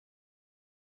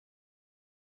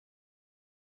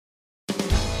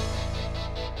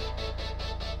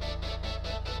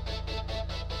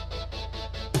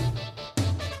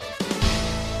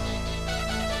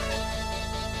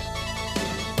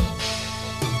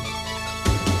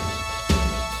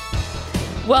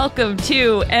Welcome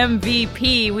to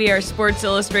MVP. We are Sports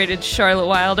Illustrated's Charlotte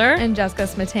Wilder. And Jessica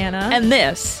Smetana. And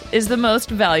this is the Most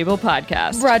Valuable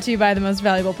Podcast. Brought to you by the Most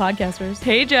Valuable Podcasters.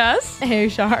 Hey, Jess. Hey,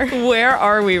 Char. Where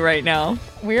are we right now?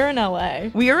 We're in LA.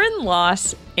 We are in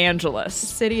Los Angeles.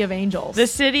 City of Angels. The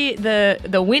city,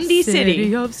 the windy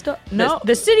city. City of No.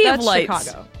 The city of that's lights.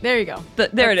 Chicago. There you go.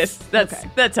 There it is.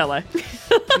 That's LA.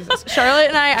 Jesus.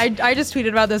 Charlotte and I just tweeted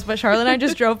about this, but Charlotte and I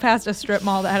just drove past a strip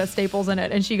mall that had a Staples in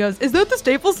it, and she goes, "Is that the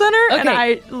Staples Center?" Okay. And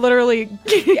I literally,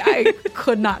 I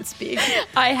could not speak.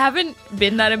 I haven't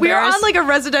been that embarrassed. We are on like a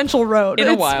residential road. In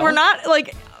a while. We're not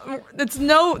like, there's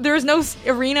no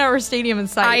arena or stadium in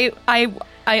sight.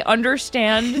 I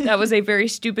understand that was a very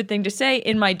stupid thing to say.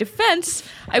 In my defense,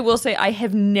 I will say I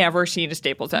have never seen a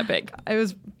Staples that big.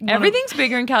 Everything's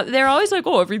bigger in They're always like,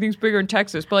 oh, everything's bigger in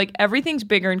Texas, but like everything's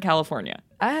bigger in California.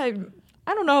 I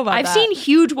don't know about that. I've seen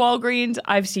huge Walgreens.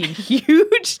 I've seen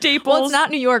huge Staples. Well, it's not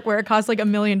New York where it costs like $1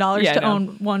 million to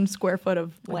own 1 square foot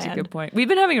of land. That's a good point. We've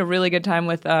been having a really good time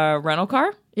with rental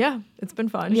car. Yeah, it's been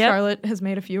fun. Yep. Charlotte has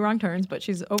made a few wrong turns, but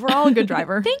she's overall a good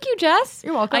driver. Thank you, Jess.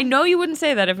 You're welcome. I know you wouldn't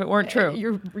say that if it weren't true.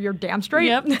 You're damn straight.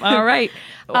 Yep. All right.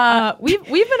 We've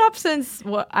been up since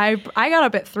I got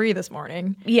up at 3 this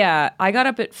morning. Yeah, I got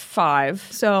up at 5.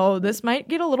 So this might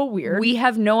get a little weird. We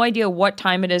have no idea what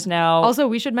time it is now. Also,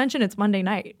 we should mention it's Monday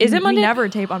night. Is it Monday? We never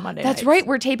tape on Monday That's nights. right.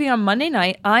 We're taping on Monday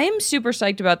night. I am super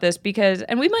psyched about this because,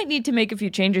 and we might need to make a few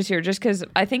changes here just because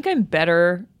I think I'm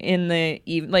better in the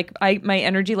evening. Like my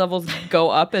energy levels go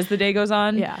up as the day goes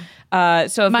on. Yeah.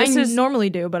 So if Mine this is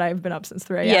normally do, but I've been up since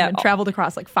 3 a.m. Yeah. and traveled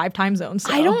across like 5 time zones.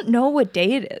 So. I don't know what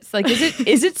day it is. Like,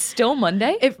 is it still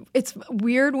Monday? It's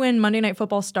weird when Monday Night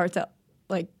Football starts at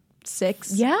like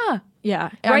 6. Yeah. Yeah.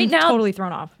 Right I'm now, totally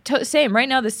thrown off. Same. Right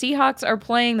now, the Seahawks are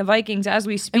playing the Vikings as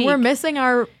we speak. And we're missing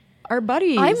our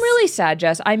buddies. I'm really sad,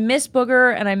 Jess. I miss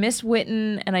Booger and I miss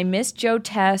Witten and I miss Joe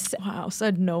Tess. Wow,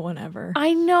 said no one ever.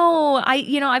 I know.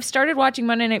 I've started watching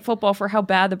Monday Night Football for how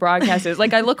bad the broadcast is.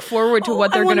 Like, I look forward to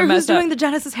what they're going to mess up. Who's doing the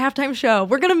Genesis halftime show?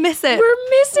 We're going to miss it. We're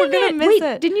missing it. We're going to miss Wait,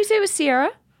 it. didn't you say it was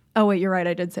Sierra? Oh, wait, you're right.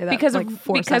 I did say that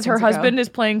Because her husband is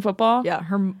playing football? Yeah,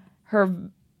 her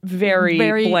very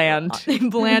bland.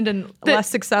 Bland and less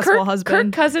successful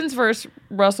husband. Kirk Cousins versus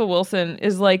Russell Wilson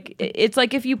is like, it's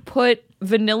like if you put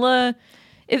vanilla,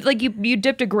 if like you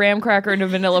dipped a graham cracker into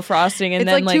vanilla frosting and it's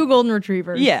then like 2 golden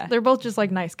retrievers. Yeah. They're both just like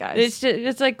nice guys.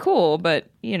 It's like cool, but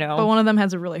But one of them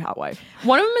has a really hot wife.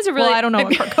 One of them is a really... Well, I don't know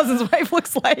what Kirk Cousins' wife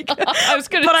looks like. I was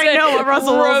going to say... But I know what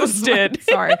Russell Wilson's roasted. like.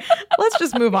 Sorry. Let's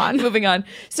just move on. Moving on.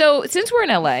 So since we're in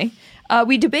LA...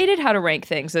 we debated how to rank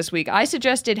things this week. I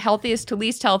suggested healthiest to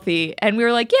least healthy, and we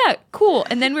were like, yeah, cool.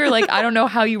 And then we were like, I don't know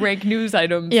how you rank news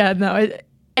items. Yeah, no.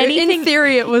 In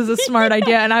theory, it was a smart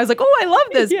idea, and I was like, oh, I love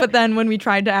this. Yeah. But then when we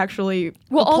tried to actually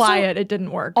apply it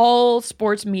didn't work. All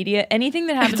sports media, anything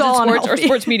that happens in sports unhealthy. or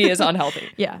sports media is unhealthy.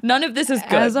 Yeah. None of this is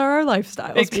good. As are our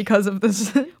lifestyles because of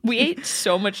this. We ate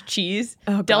so much cheese.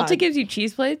 Oh, God. Delta gives you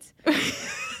cheese plates.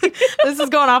 This is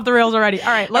going off the rails already. All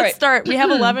right, let's start. We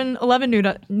have 11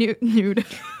 nude.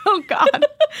 Oh, God.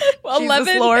 Well,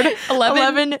 Jesus Lord.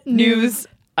 11 news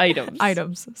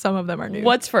items. Some of them are new.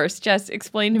 What's first? Jess,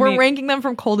 explain to me. We're ranking them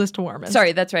from coldest to warmest.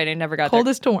 Sorry, that's right. I never got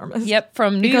coldest to warmest. Yep,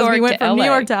 from New because York we went to from LA. New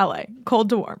York to LA. Cold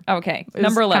to warm. Okay, It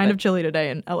number was 11. kind of chilly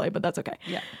today in LA, but that's okay.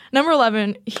 Yeah. Number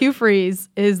 11, Hugh Freeze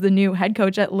is the new head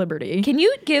coach at Liberty. Can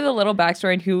you give a little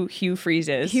backstory on who Hugh Freeze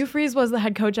is? Hugh Freeze was the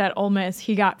head coach at Ole Miss.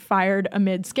 He got fired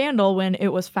amid scandal when it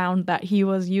was found that he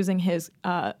was using his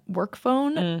work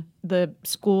phone, the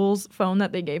school's phone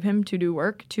that they gave him to do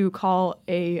work, to call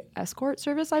a escort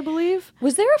service, I believe.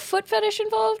 Was there a foot fetish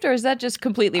involved, or is that just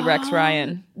completely Rex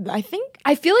Ryan? I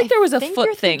feel like there was a foot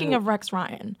you're thing. Thinking of Rex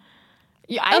Ryan.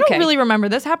 Yeah, I don't really remember.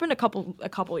 This happened a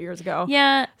couple years ago.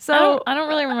 Yeah, so I don't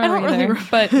really remember either.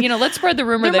 But let's spread the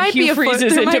rumor that Hugh Freeze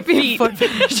is into feet. Foot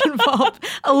fetish involved.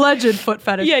 Alleged foot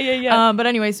fetish. Yeah. But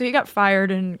anyway, so he got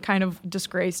fired and kind of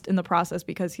disgraced in the process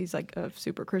because he's like a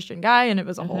super Christian guy, and it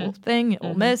was a whole thing.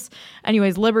 Ole Miss.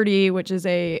 Anyways, Liberty, which is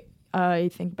I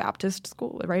think Baptist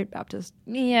school, right? Baptist.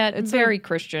 Yeah, it's very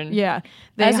Christian. Yeah,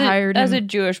 they hired him as a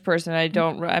Jewish person.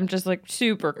 I'm just like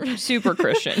super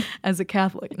Christian. As a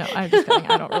Catholic, no, I'm just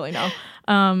kidding. I don't really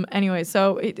know. Anyway,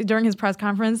 so during his press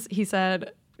conference,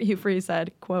 Hugh Freeze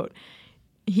said, "quote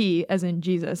He, as in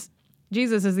Jesus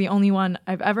is the only one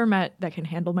I've ever met that can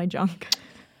handle my junk."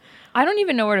 I don't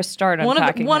even know where to start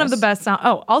unpacking one of the best sound.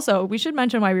 Oh, also, we should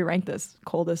mention why we rank this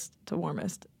coldest to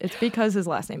warmest. It's because his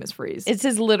last name is Freeze. It's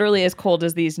literally as cold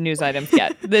as these news items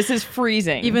get. This is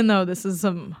freezing. Even though this is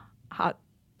some hot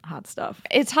stuff.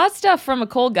 It's hot stuff from a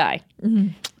cold guy.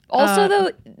 Mm-hmm. Also,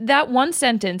 though, that one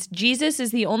sentence, Jesus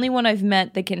is the only one I've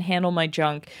met that can handle my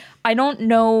junk. I don't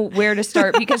know where to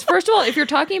start because, first of all, if you're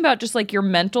talking about just like your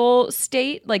mental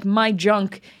state, like my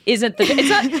junk isn't the. It's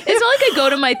not like I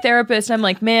go to my therapist and I'm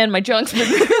like, man, my junk's been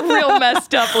real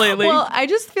messed up lately. Well, I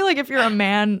just feel like if you're a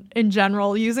man in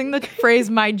general, using the phrase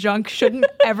 "my junk" shouldn't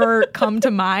ever come to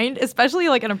mind, especially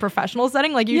like in a professional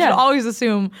setting. Like you should always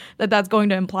assume that that's going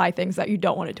to imply things that you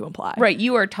don't want it to imply. Right,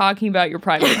 you are talking about your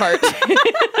private part.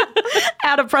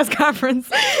 At a press conference,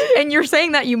 and you're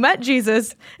saying that you met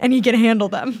Jesus and he can handle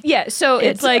them. Yeah, so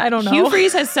it's like I don't know. Hugh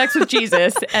Freeze has sex with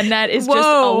Jesus, and that is just a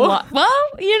lot. Well,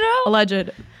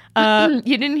 Alleged.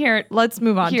 You didn't hear it. Let's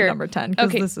move on Here. to number 10 because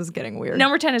Okay. this is getting weird.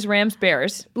 Number 10 is Rams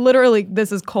Bears. Literally,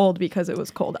 this is cold because it was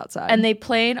cold outside. And they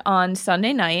played on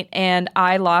Sunday night, and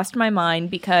I lost my mind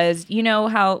because you know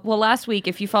how, well, last week,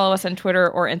 if you follow us on Twitter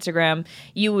or Instagram,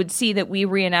 you would see that we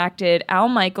reenacted Al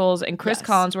Michaels and Chris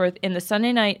Collinsworth in the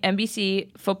Sunday night NBC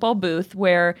football booth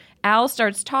where Al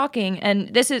starts talking,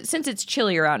 and this is, since it's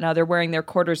chillier out now, they're wearing their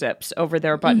quarter zips over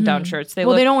their button-down shirts. They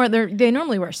they don't wear, they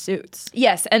normally wear suits.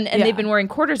 Yes, and they've been wearing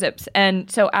quarter zips. And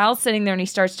so Al's sitting there and he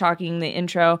starts talking the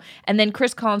intro, and then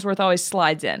Chris Collinsworth always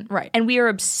slides in. Right. And we are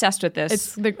obsessed with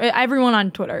this. It's everyone on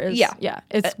Twitter is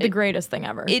it's the greatest thing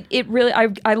ever. It really,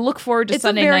 I look forward to It's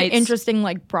Sunday a very nights. interesting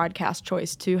like broadcast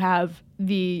choice to have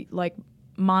the like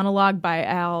monologue by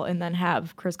Al and then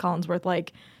have Chris Collinsworth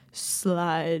like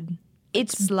slide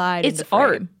It's into art.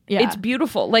 frame. Yeah. It's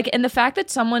beautiful. Like, and the fact that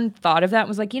someone thought of that and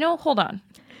was like, hold on.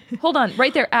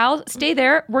 Right there, Al, stay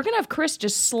there. We're gonna have Chris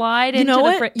just slide into know the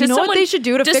what? frame. You know what they should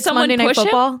do to fix Monday Night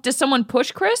Football? Does someone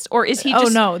push Chris, or is he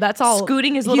just no, that's all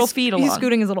scooting his little feet along? He's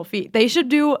scooting his little feet. They should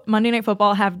do Monday Night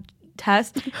Football, have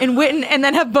Tess and Witten, and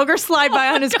then have Booger slide by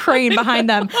on his crane behind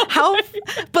them.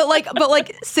 But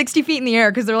like 60 feet in the air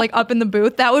because they're like up in the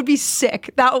booth. That would be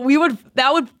sick. That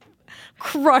would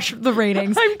crush the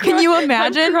ratings. Can you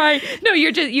imagine? I'm crying. No,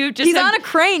 you just He's have, on a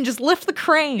crane. Just lift the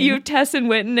crane. you have Tess and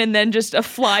Witten, and then just a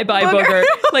flyby booger.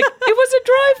 Like, it was a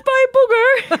drive-by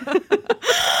booger.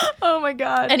 Oh my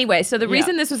god. Anyway, so the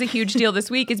reason this was a huge deal this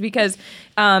week is because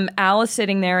Al is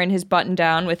sitting there in his button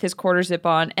down with his quarter zip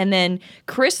on, and then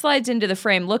Chris slides into the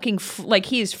frame looking like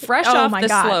he's fresh off the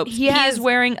slopes. He is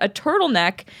wearing a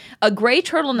turtleneck, a gray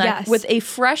turtleneck with a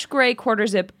fresh gray quarter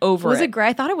zip over it. Was it gray?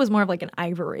 I thought it was more of like an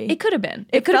ivory. It could have been.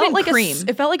 It could have been like cream.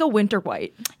 It felt like a winter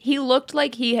white. He looked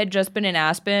like he had just been in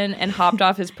Aspen and hopped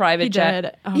off his private jet.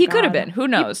 Did. Oh, he could have God. been. Who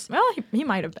knows? He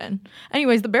might have been.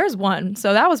 Anyways, the Bears won,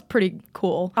 so that was pretty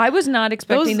cool. I was not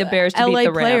expecting the Bears to LA beat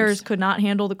the Rams. players could not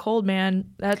handle the cold, man.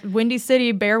 That Windy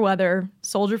City, bear weather,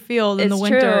 Soldier Field in It's the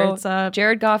winter. true. It's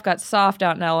Jared Goff got soft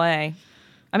out in LA.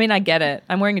 I mean, I get it.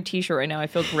 I'm wearing a t-shirt right now. I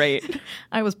feel great.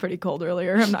 I was pretty cold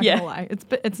earlier. I'm not gonna lie.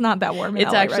 It's not that warm. In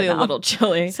It's LA actually right a now. little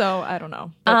chilly. So I don't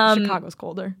know. But Chicago's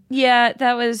colder. Yeah,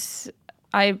 that was.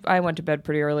 I went to bed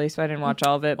pretty early, so I didn't watch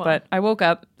all of it. But I woke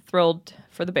up thrilled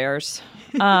for the Bears.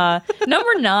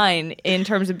 Number 9 in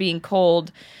terms of being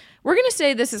cold. We're gonna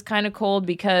say this is kind of cold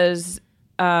because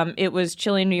it was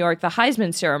chilly in New York. The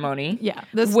Heisman ceremony. Yeah,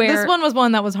 this one was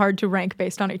one that was hard to rank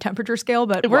based on a temperature scale,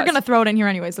 but we're going to throw it in here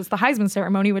anyways. It's the Heisman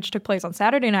ceremony, which took place on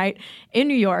Saturday night in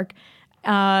New York.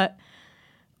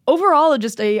 Overall,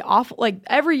 just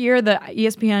every year the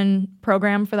ESPN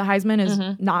program for the Heisman is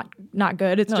not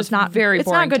good. It's just not very It's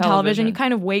boring not good television. television. You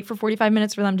kind of wait for 45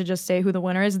 minutes for them to just say who the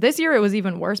winner is. This year it was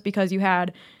even worse because you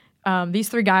had these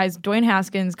 3 guys: Dwayne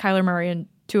Haskins, Kyler Murray, and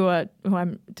Tua.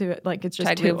 It's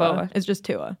just Tua. Tagovailoa. It's just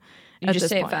Tua. You at just this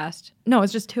say it point. fast. No,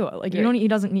 it's just Tua. Like he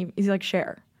doesn't need. He's like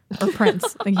Cher or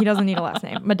Prince. Like he doesn't need a last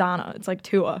name. Madonna. It's like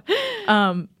Tua.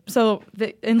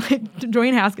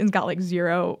 Dwayne Haskins got like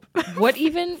 0. What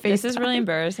even? This is really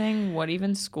embarrassing. What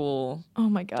even school? Oh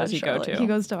my God. Does he go Charlotte. to? He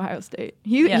goes to Ohio State.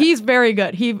 He's very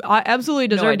good. He absolutely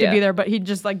deserved to idea. be there, but he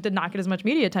just like did not get as much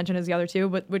media attention as the other 2,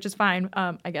 but which is fine.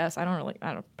 I guess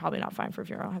probably not fine for if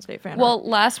you're an Ohio State fan. Well,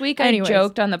 last week Anyways. I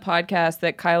joked on the podcast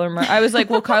that Kyler Murray. I was like,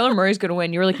 "Well, Kyler Murray's going to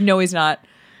win." You were like, "No, he's not,"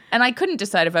 and I couldn't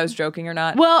decide if I was joking or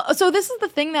not. Well, so this is the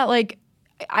thing that like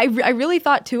I really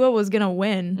thought Tua was gonna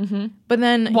win, but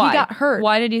then he got hurt.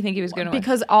 Why did you think he was going to win?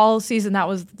 Because all season that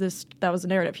was the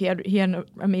narrative. He had an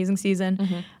amazing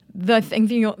season.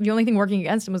 The only thing working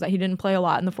against him was that he didn't play a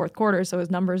lot in the fourth quarter, so his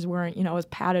numbers weren't as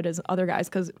padded as other guys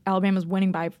because Alabama's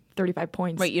winning by 35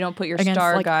 points. Right, you don't put your against,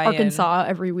 star like, guy Arkansas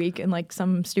every week and like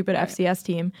some stupid FCS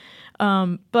team.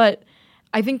 But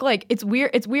I think like it's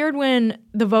weird. It's weird when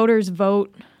the voters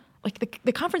vote. Like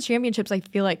the conference championships, I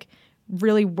feel like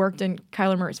really worked in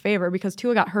Kyler Murray's favor because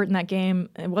Tua got hurt in that game.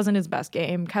 It wasn't his best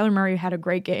game. Kyler Murray had a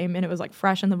great game and it was like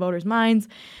fresh in the voters' minds.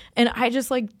 And I just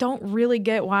like don't really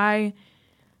get why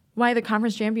why the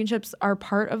conference championships are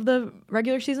part of the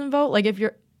regular season vote. Like if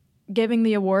you're giving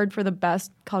the award for the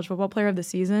best college football player of the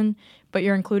season, but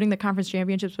you're including the conference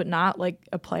championships, but not like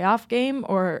a playoff game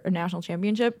or a national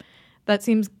championship, that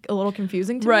seems a little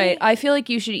confusing to me. Right. I feel like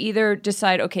you should either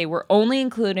decide, okay, we're only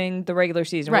including the regular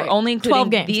season. Right. We're only including 12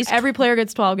 games. these. Every player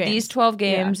gets 12 games. These 12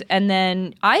 games. And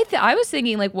then I was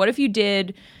thinking, like, what if you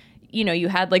did, you know, you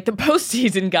had like the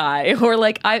postseason guy or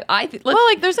like well,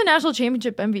 like there's a national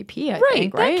championship MVP, I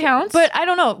think, right? That counts. But I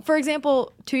don't know. For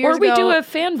example, 2 years ago. Or we do a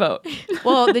fan vote.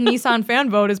 Well, the Nissan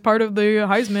fan vote is part of the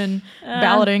Heisman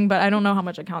balloting, but I don't know how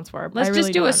much it counts for. Let's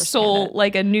just do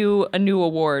a new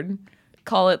award.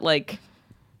 Call it like,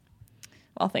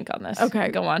 I'll think on this. Okay.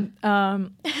 Go on. I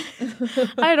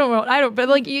don't know. But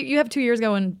like you have 2 years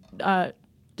ago when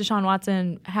Deshaun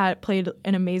Watson had played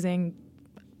an amazing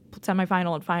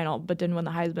semifinal and final, but didn't win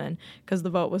the Heisman because the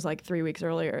vote was like 3 weeks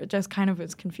earlier. It just kind of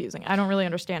is confusing. I don't really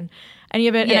understand any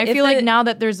of it. Yeah, and I feel like now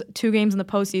that there's 2 games in the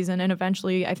postseason, and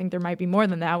eventually I think there might be more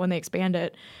than that when they expand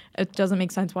it, it doesn't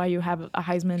make sense why you have a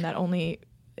Heisman that only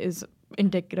is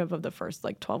indicative of the first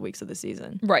like 12 weeks of the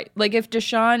season. Right. Like if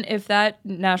that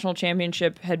national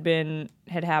championship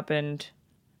had happened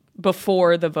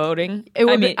before the voting,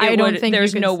 I don't think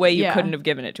there's no way you couldn't have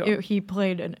given it to him. He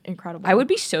played an incredible. I would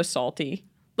be so salty.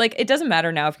 Like, it doesn't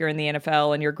matter now if you're in the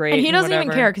NFL and you're great. And he doesn't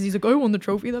even care because he's like, I won the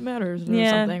trophy that matters or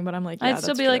something. But I'm like, yeah, I'd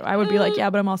still be true. like, I would be like, yeah,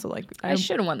 but I'm also like, I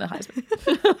should have won the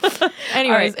Heisman.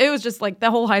 Anyways, it was just like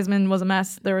the whole Heisman was a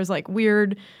mess. There was like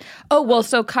weird. Oh, well,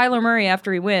 so Kyler Murray,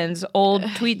 after he wins, old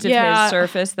tweets of his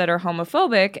surface that are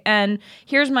homophobic. And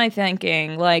here's my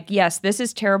thinking. Like, yes, this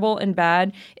is terrible and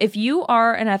bad. If you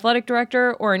are an athletic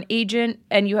director or an agent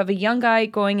and you have a young guy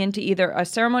going into either a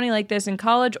ceremony like this in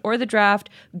college or the draft,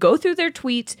 go through their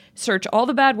tweets, search all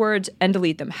the bad words, and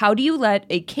delete them. How do you let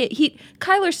a kid...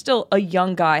 Kyler's still a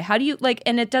young guy. How do you...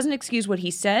 and it doesn't excuse what he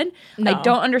said. No. I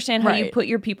don't understand how you put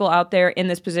your people out there in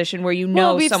this position where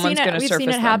someone's going to surface them. We've seen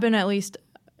it happen at least...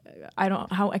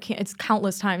 it's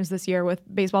countless times this year with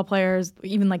baseball players,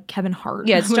 even like Kevin Hart.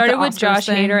 Yeah, it started with Josh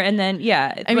Hader, and then,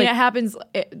 I mean, it happens,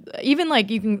 even like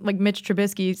you can, like Mitch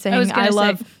Trubisky saying, I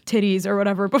love titties or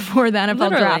whatever before the NFL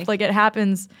draft. Like it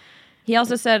happens. He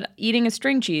also said eating a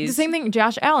string cheese. The same thing,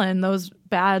 Josh Allen, those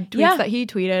bad tweets that he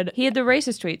tweeted. He had the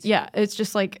racist tweets. Yeah, it's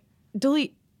just like,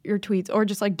 delete your tweets or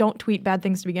just like don't tweet bad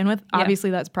things to begin with.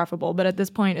 Obviously that's preferable, but at this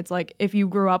point it's like if you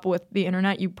grew up with the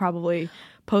internet, you probably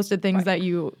posted things that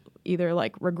you either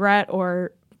like regret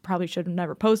or probably should have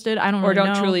never posted. I don't or really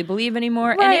don't know. Truly believe anymore.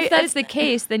 Right. And if that's the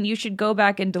case, then you should go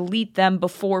back and delete them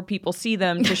before people see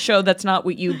them to show that's not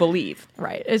what you believe.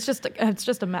 Right. It's just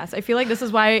a mess. I feel like this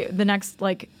is why the next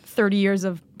like 30 years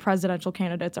of presidential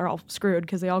candidates are all screwed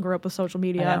because they all grew up with social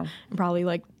media and probably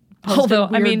like posted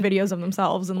weird videos of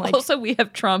themselves and like. Also, we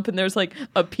have Trump and there's like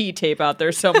a P tape out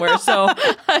there somewhere, so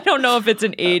I don't know if it's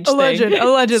an age thing.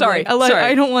 Allegedly. Sorry.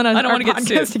 I don't want to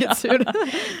get sued.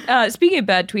 Speaking of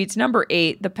bad tweets, number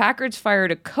 8, the Packers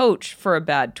fired a coach for a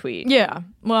bad tweet. Yeah.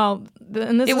 Well,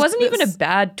 it wasn't even a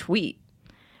bad tweet.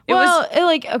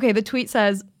 The tweet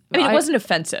says. I mean, it wasn't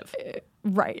offensive.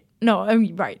 Right. No, I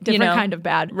mean, right. Different kind of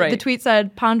bad. Right. The tweet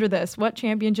said, ponder this. What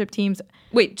championship teams...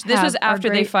 Wait, this was after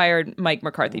they fired Mike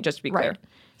McCarthy, just to be clear. It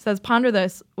says, ponder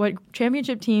this. What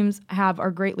championship teams have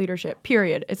are great leadership,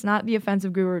 period. It's not the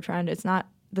offensive guru trend. It's not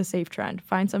the safe trend.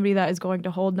 Find somebody that is going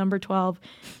to hold number 12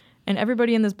 and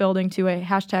everybody in this building to a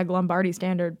hashtag Lombardi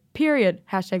standard, period.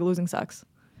 Hashtag losing sucks.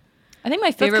 I think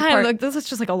my favorite part... this is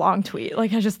just like a long tweet.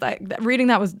 Like reading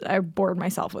that I bored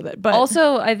myself with it. But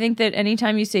also, I think that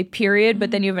anytime you say period, but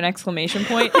then you have an exclamation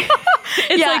point...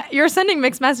 It's like you're sending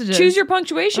mixed messages. Choose your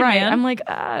punctuation, right? Man. I'm like,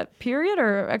 period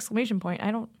or exclamation point?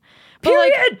 I don't.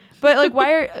 Period. But like,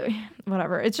 why are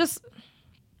whatever? It's just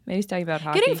maybe he's talking about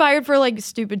hockey. Getting fired for like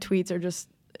stupid tweets are just.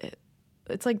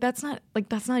 It's like that's not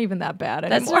even that bad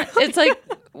anymore. It's like,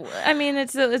 I mean,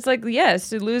 it's like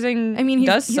yes, losing. I mean,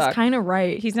 he's suck. kind of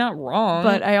right. He's not wrong,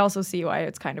 but I also see why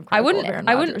it's kind of. I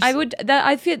would.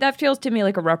 That feels to me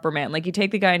like a reprimand. Like you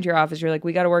take the guy into your office, you're like,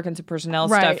 we got to work on some personnel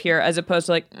stuff here, as opposed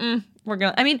to like, we're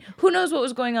gonna. I mean, who knows what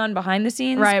was going on behind the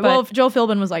scenes? Right. Well, if Joe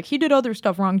Philbin was like, he did other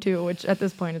stuff wrong too, which at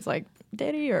this point it's like.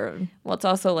 Did he or well, it's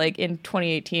also like in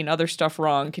 2018, other stuff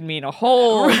wrong can mean a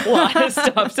whole lot of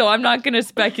stuff. So I'm not going to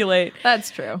speculate.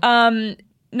 That's true.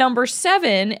 Number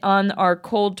 7 on our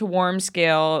cold to warm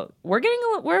scale, we're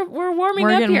warming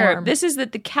up here. Warm. This is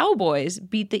that the Cowboys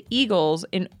beat the Eagles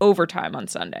in overtime on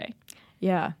Sunday.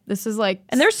 Yeah, this is like,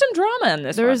 and there's some drama in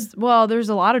this. There's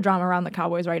a lot of drama around the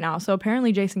Cowboys right now. So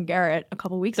apparently, Jason Garrett a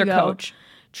couple weeks ago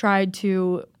tried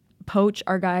to poach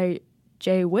our guy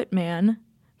Jay Whitman.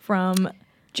 From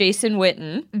Jason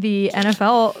Witten, the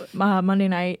NFL Monday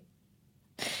Night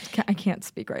I can't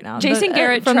speak right now. Jason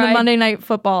Garrett from the tried- Monday Night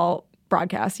Football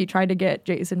broadcast, he tried to get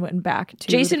Jason Witten back to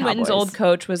Jason the Witten's Cowboys. old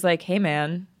coach was like, hey,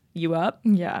 man, you up?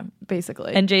 Yeah,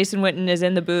 basically. And Jason Witten is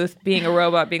in the booth being a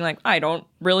robot, being like, I don't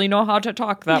really know how to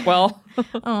talk that well.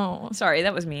 oh, Sorry,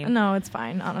 that was mean. no, it's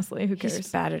fine. Honestly, who cares? He's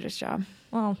bad at his job.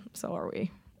 Well, so are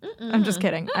we. I'm just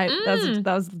kidding.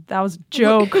 That was a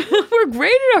joke. We're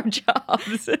great at our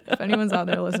jobs. If anyone's out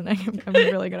there listening, I'm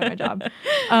really good at my job.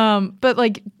 But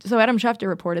like, so Adam Schefter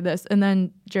reported this, and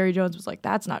then Jerry Jones was like,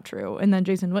 "That's not true," and then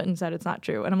Jason Witten said it's not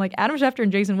true, and I'm like, Adam Schefter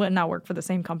and Jason Witten now work for the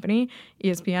same company,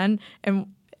 ESPN, and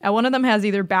one of them has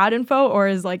either bad info or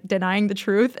is like denying the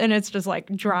truth, and it's just like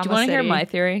drama. Do you want to hear my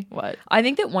theory? What? I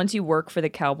think that once you work for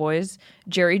the Cowboys,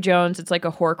 Jerry Jones, it's like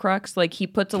a Horcrux. Like he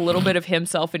puts a little bit of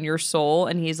himself in your soul,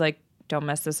 and he's like, don't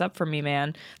mess this up for me,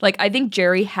 man. Like I think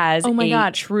Jerry has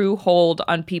a true hold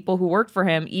on people who work for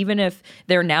him, even if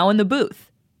they're now in the booth.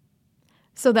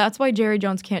 So that's why Jerry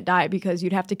Jones can't die, because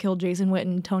you'd have to kill Jason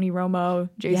Witten, Tony Romo,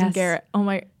 Jason Garrett. Oh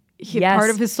my. Part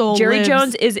of his soul Jerry lives.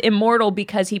 Jones is immortal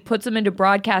because he puts them into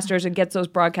broadcasters and gets those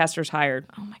broadcasters hired.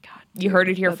 Oh my god. You heard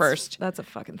it here first. That's a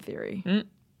fucking theory.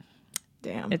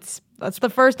 Damn. That's the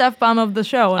first F-bomb of the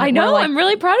show. And I know. I'm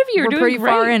really proud of you. You're we're doing pretty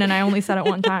great. far in, and I only said it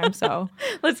one time, so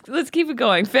let's keep it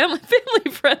going. Family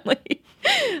friendly.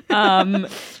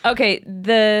 Okay,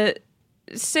 the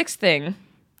sixth thing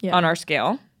on our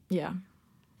scale. Yeah.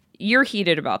 You're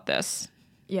heated about this.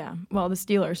 Yeah, well, the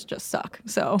Steelers just suck.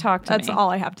 So that's all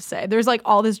I have to say. There's like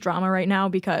all this drama right now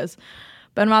because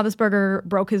Ben Roethlisberger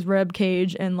broke his rib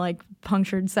cage and like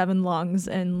punctured 7 lungs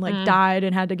and like died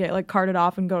and had to get like carted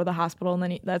off and go to the hospital. And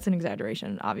then that's an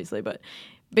exaggeration, obviously, but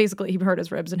basically he hurt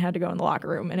his ribs and had to go in the locker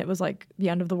room. And it was like the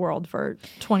end of the world for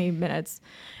 20 minutes.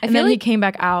 And then he came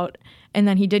back out. And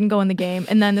then he didn't go in the game.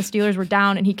 And then the Steelers were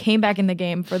down and he came back in the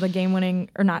game for the game-winning,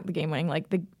 or not the game-winning, like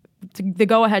the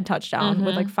go-ahead touchdown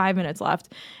with like 5 minutes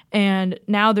left. And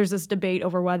now there's this debate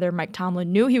over whether Mike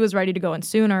Tomlin knew he was ready to go in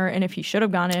sooner and if he should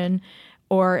have gone in,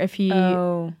 or if he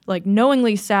like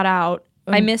knowingly sat out.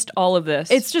 I missed all of this.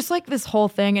 It's just like this whole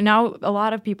thing. And now a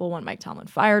lot of people want Mike Tomlin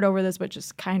fired over this, which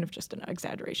is kind of just an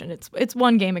exaggeration. It's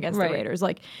one game against the Raiders.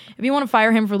 Like, if you want to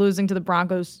fire him for losing to the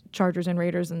Broncos, Chargers, and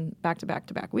Raiders in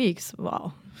back-to-back weeks,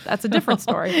 well, that's a different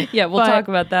story. Yeah, we'll talk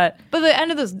about that. But the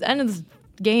end of this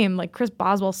game, like Chris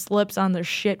Boswell slips on the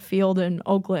shit field in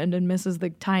Oakland and misses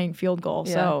the tying field goal.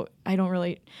 Yeah. So I don't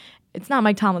really. It's not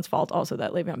Mike Tomlin's fault also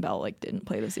that Le'Veon Bell like didn't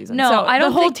play this season. No, so I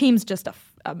don't. The whole team's just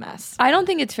a mess. I don't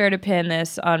think it's fair to pin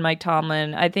this on Mike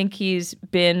Tomlin. I think he's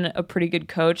been a pretty good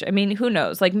coach. I mean, who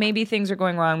knows? Like maybe things are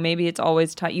going wrong. Maybe it's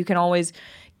always you can always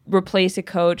replace a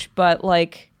coach, but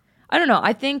like I don't know.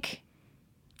 I think.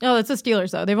 No, it's the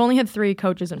Steelers though. They've only had 3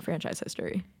 coaches in franchise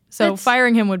history, so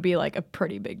firing him would be like a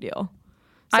pretty big deal.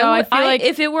 So I feel like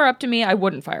if it were up to me, I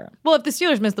wouldn't fire him. Well, if the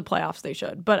Steelers miss the playoffs, they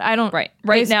should. But I don't.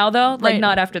 Right now, though, like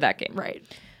not after that game. Right.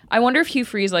 I wonder if Hugh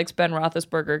Freeze likes Ben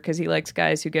Roethlisberger because he likes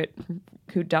guys who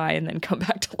die and then come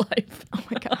back to life. Oh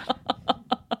my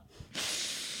god.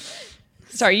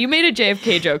 Sorry, you made a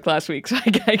JFK joke last week, so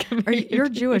I can. You're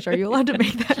Jewish. Are you allowed to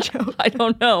make that joke? I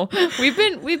don't know.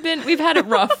 We've had it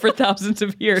rough for thousands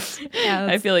of years. Yeah,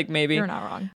 I feel like maybe you're not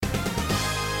wrong.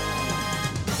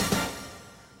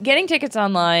 Getting tickets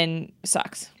online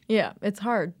sucks. Yeah, it's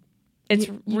hard. It's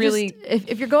really...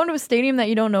 If you're going to a stadium that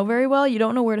you don't know very well, you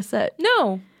don't know where to sit.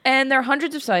 No. And there are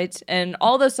hundreds of sites, and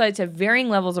all those sites have varying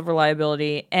levels of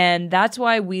reliability, and that's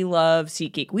why we love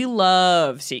SeatGeek. We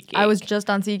love SeatGeek. I was just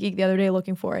on SeatGeek the other day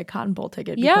looking for a Cotton Bowl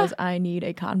ticket because I need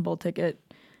a Cotton Bowl ticket.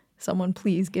 Someone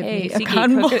please give me a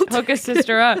Cotton Bowl ticket. Hook a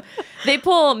sister up. They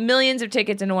pull millions of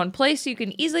tickets into one place so you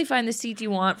can easily find the seats you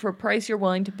want for a price you're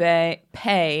willing to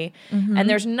pay. Mm-hmm. And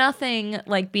there's nothing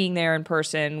like being there in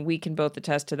person. We can both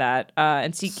attest to that.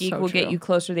 And SeatGeek will get you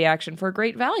closer to the action for a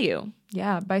great value.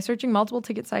 Yeah, by searching multiple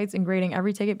ticket sites and grading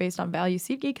every ticket based on value,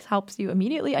 SeatGeek helps you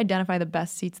immediately identify the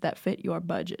best seats that fit your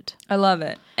budget. I love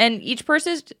it. And each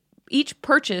purchase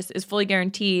is fully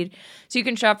guaranteed, so you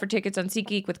can shop for tickets on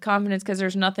SeatGeek with confidence because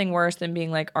there's nothing worse than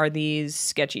being like, are these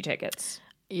sketchy tickets?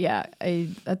 Yeah,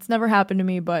 that's never happened to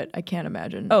me, but I can't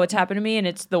imagine. Oh, it's happened to me, and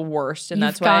it's the worst, and You've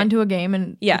that's why gone to a game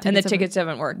and the tickets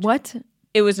haven't worked. What?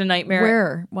 It was a nightmare.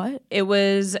 Where? What? It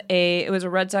was a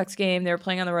Red Sox game. They were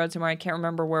playing on the road somewhere. I can't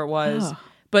remember where it was,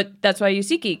 but that's why I use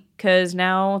SeatGeek because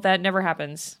now that never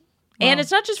happens. And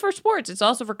it's not just for sports. It's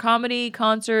also for comedy,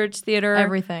 concerts, theater.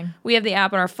 Everything. We have the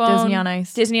app on our phone. Disney on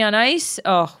Ice. Disney on Ice.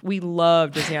 Oh, we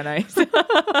love Disney on Ice.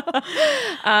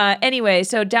 Anyway,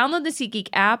 so download the SeatGeek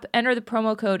app. Enter the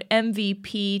promo code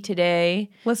MVP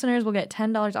today. Listeners will get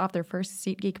 $10 off their first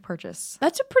SeatGeek purchase.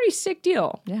 That's a pretty sick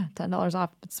deal. Yeah, $10 off.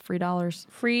 It's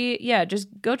 $3. Free. Yeah, just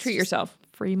go treat yourself.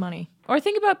 Free money. Or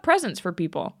think about presents for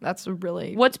people. That's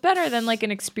really... What's better than like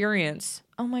an experience?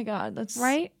 Oh my God, that's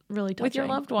right? really touching. With your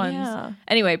loved ones. Yeah.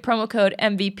 Anyway, promo code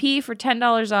MVP for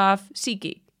 $10 off.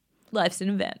 SeatGeek. Life's an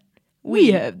event.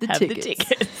 We have the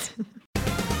tickets.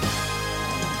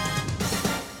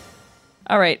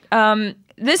 All right.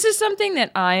 This is something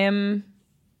that I am...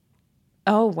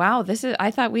 Oh, wow.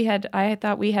 I thought we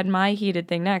had my heated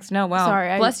thing next. No, wow.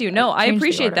 Sorry. Bless you. No, I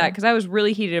appreciate that because I was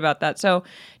really heated about that. So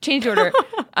change order.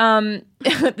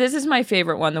 This is my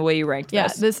favorite one, the way you ranked Yeah,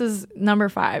 this. this is number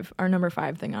 5. Our number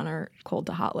 5 thing on our cold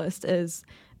to hot list is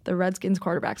the Redskins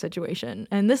quarterback situation.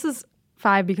 And this is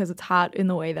 5 because it's hot in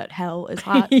the way that hell is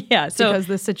hot. Yeah, so because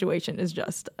this situation is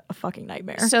just a fucking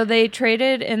nightmare. So they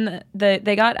traded in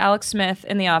they got Alex Smith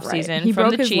in the offseason He from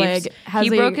broke the his Chiefs. leg. Has He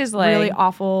broke his leg. Really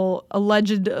awful,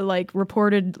 alleged,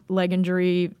 reported leg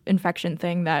injury infection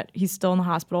thing that he's still in the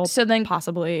hospital. So then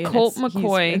possibly Colt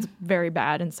McCoy, it's very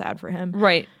bad and sad for him.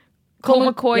 Right.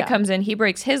 Colt McCoy yeah. comes in. He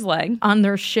breaks his leg on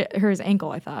their his ankle.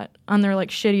 I thought on their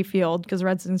shitty field because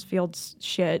Redskins field's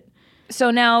shit. So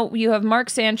now you have Mark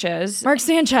Sanchez.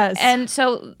 And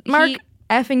so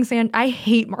I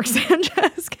hate Mark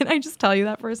Sanchez. Can I just tell you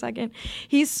that for a second?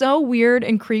 He's so weird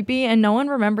and creepy, and no one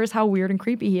remembers how weird and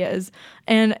creepy he is.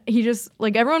 And he just,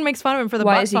 everyone makes fun of him for the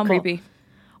butt fumble. Why is he creepy?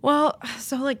 Well,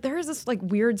 so, there is this,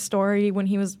 weird story when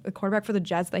he was a quarterback for the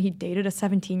Jets that he dated a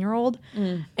 17-year-old.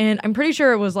 And I'm pretty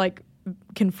sure it was,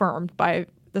 confirmed by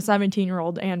the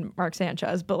 17-year-old and Mark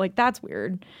Sanchez. But, that's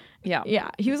weird. Yeah. Yeah.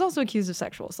 He was also accused of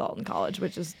sexual assault in college,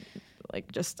 which is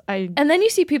And then you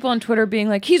see people on Twitter being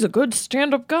like, he's a good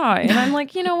stand-up guy. And I'm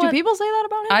like, you know what? Do people say that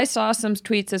about him? I saw some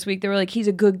tweets this week. They were like, he's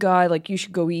a good guy. You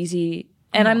should go easy.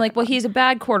 And I'm like, well, he's a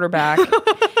bad quarterback.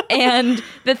 And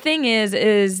the thing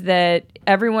is that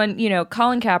everyone,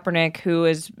 Colin Kaepernick, who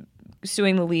is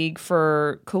suing the league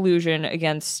for collusion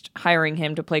against hiring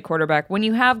him to play quarterback. When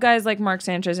you have guys like Mark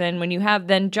Sanchez in, when you have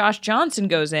then Josh Johnson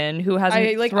goes in, who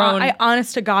hasn't thrown. I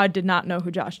honest to God did not know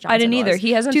who Josh Johnson was. I didn't either.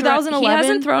 He hasn't 2011. He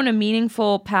hasn't thrown a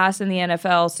meaningful pass in the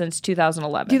NFL since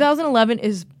 2011. 2011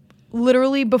 is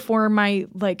literally before my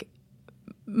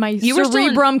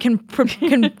cerebrum can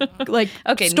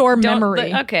store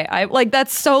memory. Okay,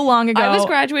 that's so long ago. I was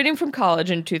graduating from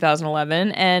college in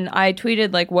 2011, and I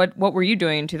tweeted what were you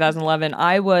doing in 2011?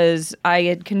 I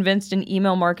had convinced an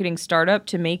email marketing startup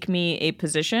to make me a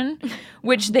position,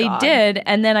 which they did,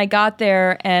 and then I got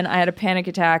there and I had a panic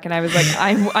attack, and I was like,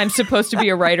 I'm supposed to be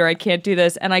a writer. I can't do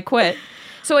this, and I quit.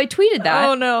 So I tweeted that.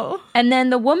 Oh no! And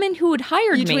then the woman who had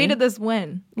hired me. You tweeted this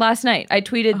when? Last night. I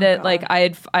tweeted that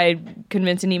I had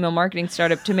convinced an email marketing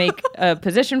startup to make a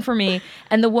position for me,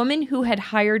 and the woman who had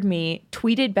hired me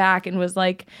tweeted back and was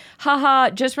like,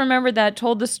 "Haha, just remembered that.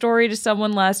 Told the story to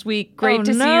someone last week. Great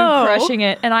to see you crushing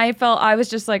it." And I was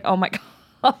just like, "Oh my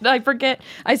god!"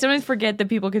 I sometimes forget that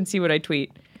people can see what I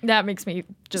tweet. That makes me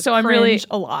just so cringe I'm really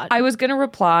a lot. I was gonna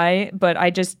reply, but I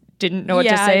just didn't know what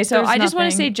to say. So I just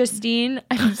want to say, Justine,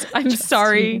 I'm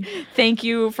sorry. Thank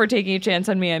you for taking a chance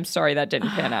on me. I'm sorry that didn't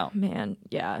pan out. Man,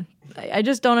 yeah. I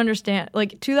just don't understand.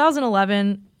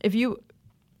 2011,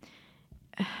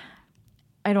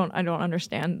 I don't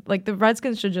understand. The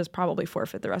Redskins should just probably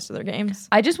forfeit the rest of their games.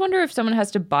 I just wonder if someone has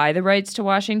to buy the rights to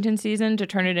Washington season to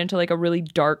turn it into a really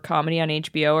dark comedy on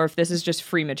HBO, or if this is just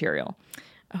free material.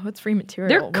 Oh, it's free material.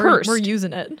 They're cursed. We're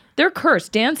using it. They're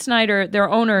cursed. Dan Snyder, their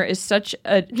owner, is such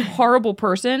a horrible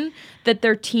person that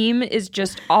their team is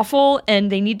just awful,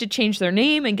 and they need to change their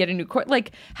name and get a new court.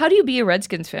 How do you be a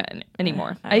Redskins fan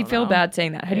anymore? I feel bad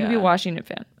saying that. How do you be a Washington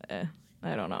fan?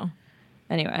 I don't know.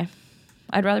 Anyway,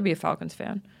 I'd rather be a Falcons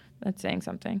fan. That's saying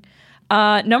something.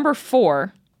 Number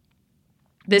 4.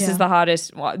 This is the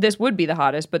hottest. Well, this would be the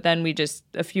hottest, but then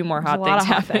a few more hot things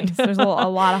happened. There's a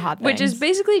lot of hot things. Which is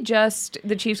basically just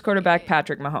the Chiefs quarterback,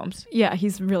 Patrick Mahomes. Yeah,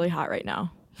 he's really hot right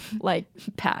now.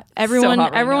 Pat.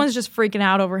 Everyone's just freaking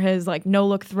out over his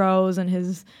no-look throws and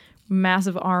his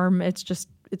massive arm. It's just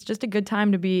a good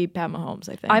time to be Pat Mahomes,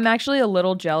 I think. I'm actually a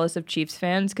little jealous of Chiefs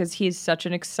fans because he's such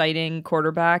an exciting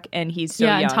quarterback and he's so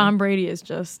young. And Tom Brady is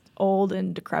just old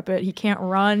and decrepit. He can't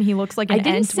run. He looks like an ant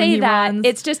when he runs. I didn't say that.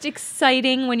 It's just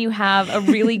exciting when you have a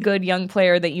really good young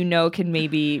player that can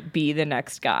maybe be the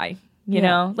next guy. You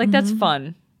know? That's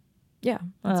fun. Yeah,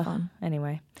 that's fun.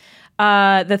 Anyway.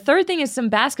 The third thing is some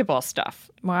basketball stuff.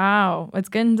 Wow. It's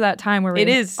getting to that time where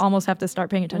we almost have to start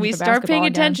paying attention to basketball. We start paying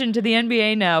attention to the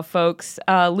NBA now, folks.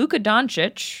 Luka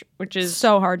Doncic, which is...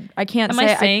 so hard. I can't say it.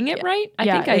 Am I saying it right? I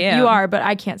think I am. You are, but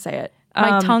I can't say it.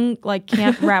 My tongue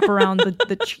can't wrap around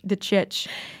the chich.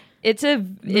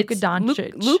 Luka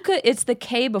Doncic. Luka, it's the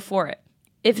K before it.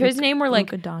 If his name were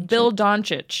Bill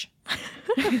Doncic.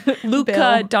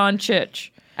 Luka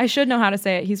Doncic. I should know how to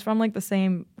say it. He's from like the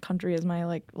same country as my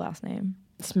like last name,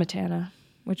 Smetana.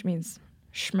 which means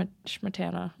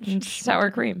Smetana.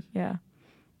 Sour cream. yeah.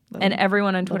 And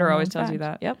everyone on Twitter Little always known tells you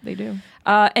fact. that. Yep, they do.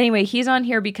 Anyway, he's on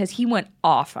here because he went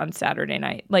off on Saturday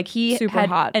night. Like he Super had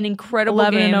hot. an incredible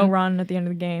game. 11-0 run at the end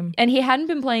of the game. And he hadn't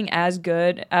been playing as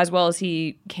well as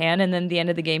he can. And then at the end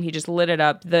of the game, he just lit it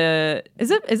up. Is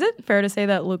it fair to say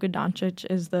that Luka Doncic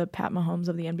is the Pat Mahomes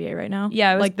of the NBA right now?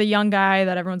 Yeah, like the young guy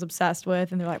that everyone's obsessed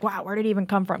with, and they're like, "Wow, where did he even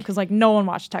come from?" Because like no one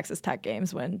watched Texas Tech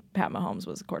games when Pat Mahomes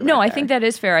was a quarterback. No, I there. think that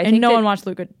is fair. I and think no that, one watched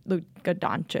Luka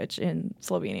Doncic in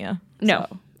Slovenia. No,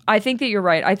 So. I think that you're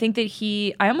right. I think that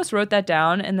I almost wrote that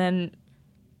down and then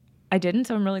I didn't.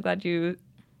 So I'm really glad you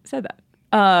said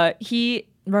that. He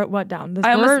Wrote what down?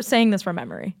 I almost- We're saying this from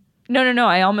memory. No.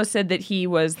 I almost said that he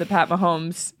was the Pat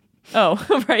Mahomes. Oh,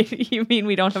 right. You mean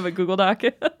we don't have a Google Doc?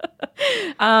 In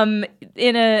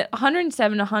a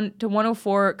 107 to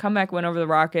 104 comeback win over the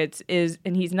Rockets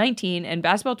and he's 19, and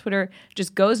basketball Twitter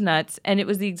just goes nuts. And it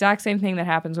was the exact same thing that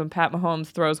happens when Pat Mahomes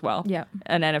throws well. Yeah.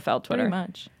 On NFL Twitter. Pretty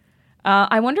much.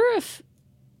 I wonder if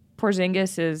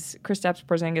Kristaps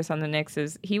Porzingis on the Knicks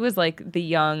he was like the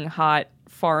young, hot,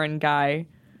 foreign guy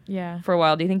Yeah. for a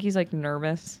while. Do you think he's like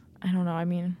nervous? I don't know. I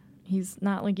mean, he's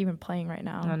not like even playing right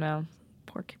now. I don't know.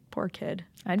 Poor kid.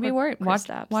 I'd be Poor worried.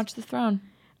 Kristaps. Watch the throne.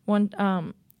 One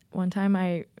time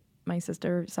my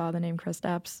sister saw the name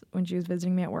Kristaps when she was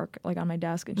visiting me at work, like on my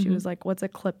desk, and she was like, "What's a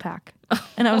clip pack?"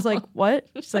 And I was like, "What?"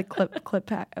 She's like, "Clip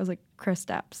pack." I was like,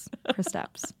 Kristaps.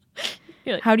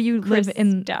 You're like, How do you live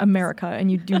in Kristaps. America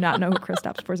and you do not know who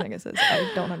Kristaps Porzingis is?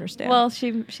 I don't understand. Well,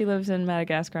 she lives in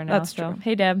Madagascar now. That's so. true.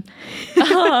 Hey, Deb.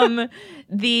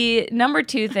 The number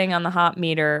 2 thing on the hot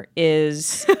meter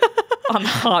is on the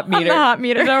hot meter. the hot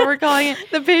meter. Is that what we're calling it?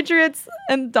 The Patriots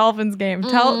and Dolphins game.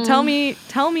 Tell me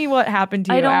what happened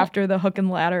to I you don't- after the hook and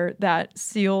ladder that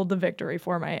sealed the victory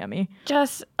for Miami.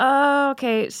 Just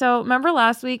okay. So remember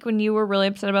last week when you were really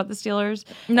upset about the Steelers?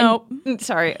 No.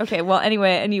 Sorry. Okay. Well,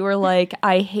 anyway, and you were like,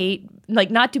 I hate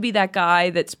not to be that guy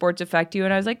that sports affect you,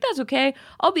 and I was like, that's okay.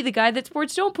 I'll be the guy that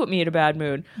sports don't put me in a bad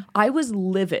mood. I was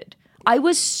livid. I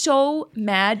was so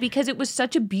mad because it was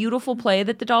such a beautiful play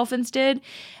that the Dolphins did.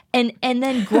 And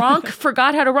then Gronk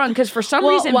forgot how to run because for some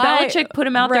reason Belichick put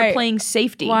him out there right. playing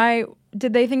safety. Why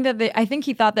did they think that I think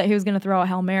he thought that he was going to throw a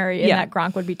Hail Mary and that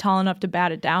Gronk would be tall enough to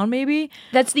bat it down maybe.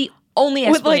 That's the only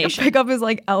explanation. With like pick up his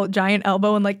like giant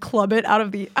elbow and like club it out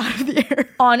of the air.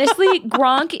 Honestly,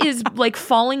 Gronk is like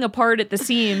falling apart at the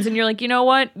seams, and you're like, you know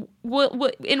what?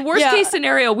 In worst case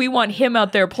scenario, we want him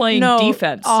out there playing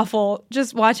defense. Awful.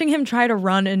 Just watching him try to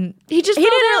run and He just fell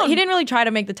down. He didn't really try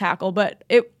to make the tackle, but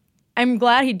I'm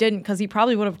glad he didn't because he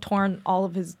probably would have torn all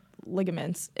of his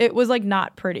ligaments. It was like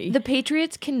not pretty. The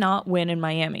Patriots cannot win in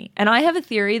Miami, and I have a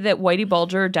theory that Whitey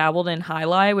Bulger dabbled in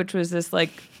highlight, which was this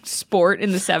like sport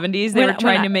in the 70s. They were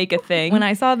trying to make a thing. When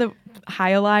I saw the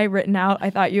highlight written out, I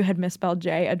thought you had misspelled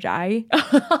Ajay.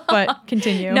 But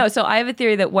continue. No, so I have a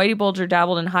theory that Whitey Bulger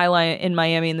dabbled in highlight in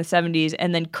Miami in the 70s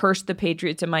and then cursed the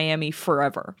Patriots in Miami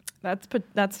forever.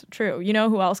 That's true. You know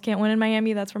who else can't win in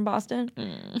Miami that's from Boston?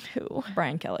 Who?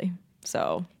 Brian Kelly.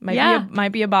 So might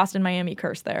be a Boston Miami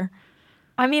curse there.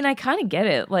 I mean, I kind of get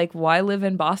it. Like, why live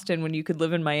in Boston when you could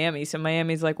live in Miami? So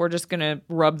Miami's like, we're just going to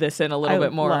rub this in a little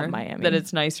bit more. Love Miami. That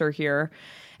it's nicer here.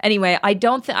 Anyway, I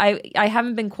don't I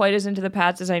haven't been quite as into the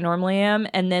Pats as I normally am,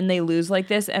 and then they lose like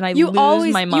this, and I lose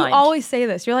my mind. You always say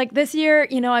this. You're like, this year,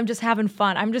 I'm just having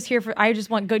fun. I'm just here I just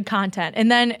want good content.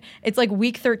 And then it's like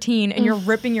week 13, and you're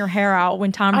ripping your hair out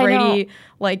when Tom Brady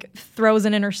like throws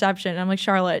an interception. And I'm like,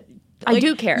 Charlotte, I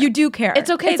do care. You do care. It's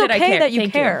okay that I care. that you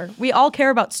Thank care. you. We all care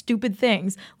about stupid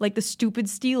things, like the stupid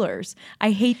Steelers.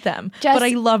 I hate them, Jess, but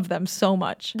I love them so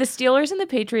much. The Steelers and the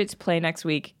Patriots play next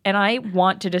week, and I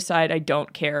want to decide I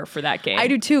don't care for that game. I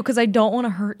do too, because I don't want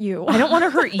to hurt you. I don't want to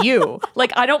hurt you.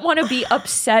 Like, I don't want to be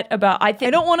upset about. I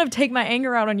don't want to take my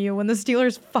anger out on you when the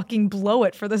Steelers fucking blow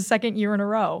it for the second year in a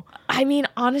row. I mean,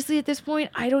 honestly, at this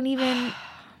point, I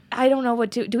don't know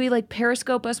what to do. We like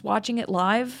Periscope us watching it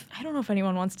live? I don't know if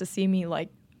anyone wants to see me like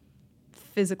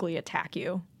physically attack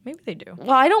you. Maybe they do.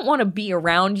 Well, I don't want to be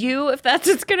around you if that's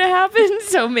what's going to happen.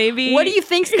 So maybe. What do you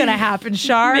think's going to happen,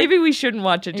 Shar? Maybe we shouldn't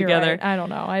watch it You're together. right. I don't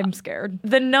know. I'm scared.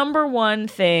 The number one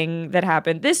thing that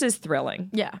happened, this is thrilling.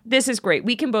 Yeah. This is great.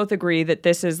 We can both agree that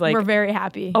this is like We're very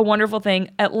happy. a wonderful thing.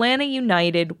 Atlanta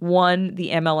United won the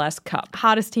MLS Cup.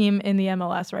 Hottest team in the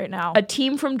MLS right now. A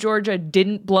team from Georgia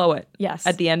didn't blow it. Yes.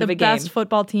 At the end of a The game. best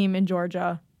football team in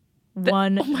Georgia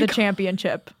won the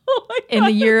championship Oh my in the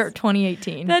God, year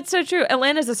 2018. That's so true.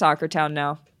 Atlanta's a soccer town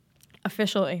now.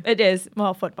 Officially. It is.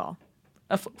 Well, football.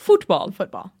 Football.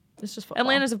 Football. It's just football.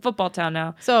 Atlanta's a football town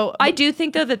now. So I do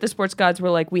think, though, that the sports gods were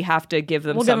like, we have to give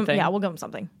them we'll something. we'll give them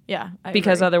something. Yeah, I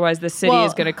because agree. otherwise the city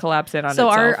is going to collapse in on so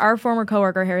itself. our former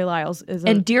coworker Harry Lyles is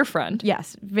and dear friend.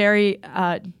 yes, very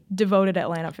devoted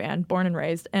Atlanta fan, born and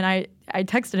raised. And I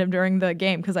texted him during the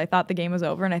game because I thought the game was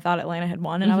over and I thought Atlanta had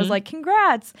won. And I was like,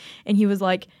 congrats. And he was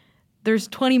like, there's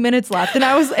 20 minutes left. And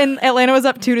Atlanta was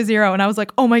up 2-0. And I was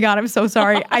like, oh my God, I'm so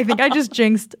sorry. I think I just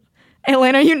jinxed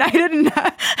Atlanta United,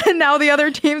 and now the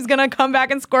other team's gonna come back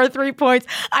and score 3 points.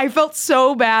 I felt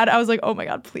so bad. I was like, "Oh my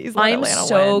God, please let Atlanta win." I'm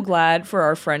so glad for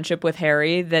our friendship with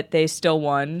Harry that they still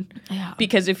won. Yeah.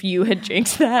 Because if you had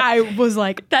jinxed that, I was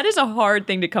like, that is a hard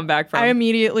thing to come back from. I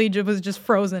immediately was just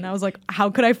frozen. I was like, "How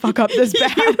could I fuck up this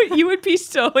bad?" you would be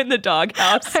so in the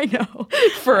doghouse. I know,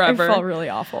 forever. I felt really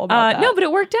awful about that. No, but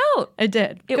it worked out. It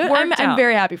did. It worked out. I'm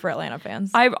very happy for Atlanta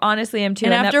fans. I honestly am too.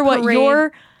 And after what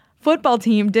your football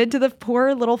team did to the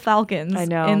poor little Falcons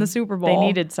in the Super Bowl. They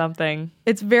needed something.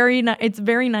 It's very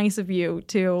nice of you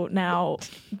to now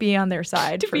be on their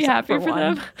side. To be happy for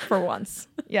them. For once.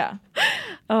 Yeah.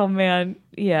 Oh, man.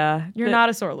 Yeah. You're not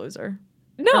a sore loser.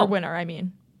 No. Or winner, I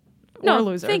mean. No, or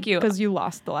loser. thank you. Because you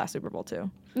lost the last Super Bowl, too.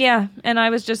 Yeah. And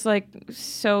I was just like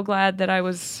so glad that I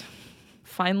was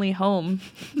finally home.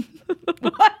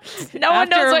 What? No one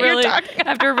knows what you're talking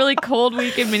about. After a really cold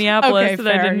week in Minneapolis that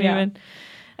I didn't even...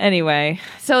 Anyway,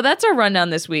 so that's our rundown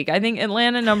this week. I think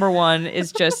Atlanta #1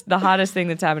 is just the hottest thing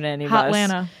that's happened to any of us.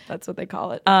 Hotlanta, that's what they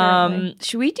call it.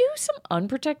 Should we do some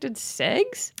unprotected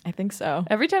segs? I think so.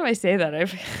 Every time I say that,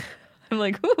 I'm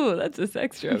like, ooh, that's a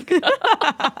sex joke.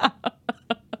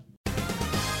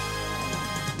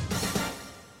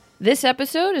 This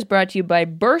episode is brought to you by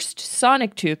Burst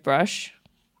Sonic Toothbrush,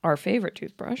 our favorite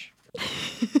toothbrush.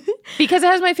 Because it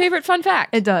has my favorite fun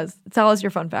fact. It does. Tell us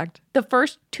your fun fact. The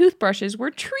first toothbrushes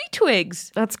were tree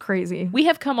twigs. That's crazy. We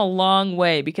have come a long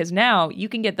way because now you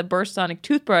can get the Burst Sonic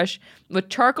toothbrush with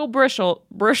charcoal bristles.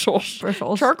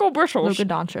 Charcoal bristles. Luka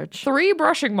Doncic. 3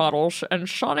 brushing models and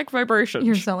sonic vibrations.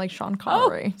 You sound like Sean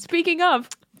Connery. Oh, speaking of.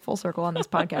 Full circle on this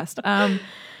podcast.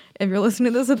 If you're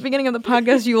listening to this at the beginning of the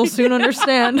podcast, you will soon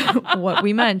understand what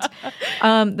we meant.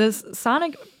 This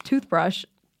Sonic toothbrush,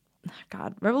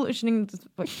 God,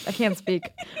 I can't speak.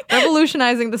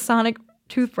 Revolutionizing the Sonic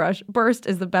toothbrush, Burst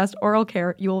is the best oral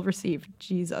care you will receive.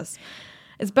 Jesus.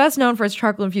 It's best known for its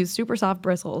charcoal-infused super soft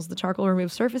bristles. The charcoal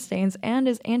removes surface stains and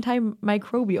is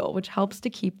antimicrobial, which helps to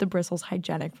keep the bristles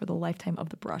hygienic for the lifetime of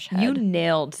the brush head. You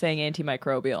nailed saying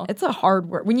antimicrobial. It's a hard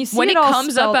word. When you see when it all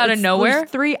comes spelled, up out of nowhere.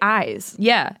 There's 3 eyes.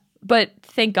 Yeah. But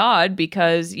thank God,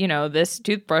 because, this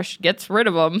toothbrush gets rid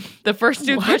of them. The first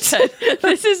toothbrush head.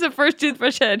 This is the first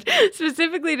toothbrush head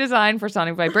specifically designed for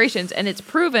sonic vibrations. And it's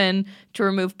proven to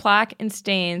remove plaque and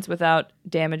stains without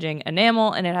damaging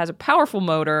enamel. And it has a powerful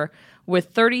motor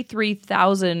with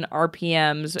 33,000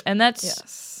 RPMs. And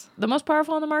that's the most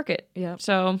powerful on the market. Yeah.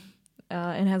 So...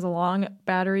 it has a long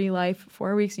battery life,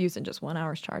 4 weeks use, and just 1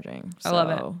 hour's charging. I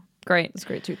love it. Great. It's a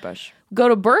great toothbrush. Go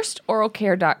to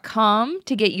burstoralcare.com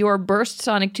to get your Burst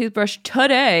Sonic toothbrush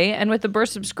today. And with the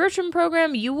Burst subscription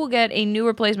program, you will get a new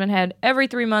replacement head every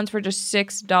 3 months for just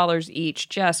 $6 each.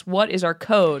 Jess, what is our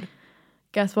code?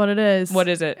 Guess what it is? What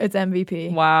is it? It's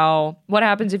MVP. Wow. What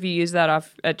happens if you use that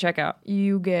off at checkout?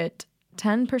 You get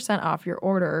 10% off your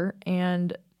order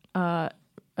and a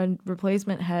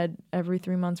replacement head every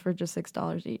 3 months for just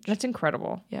 $6 each. That's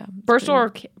incredible. Yeah.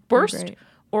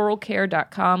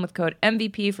 Burstoralcare.com with code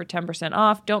MVP for 10%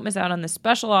 off. Don't miss out on this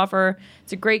special offer.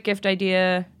 It's a great gift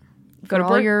idea. Go to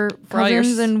all your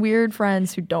cousins and weird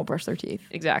friends who don't brush their teeth.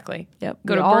 Exactly. Yep.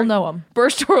 Go to all know them.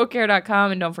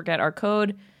 Burstoralcare.com and don't forget our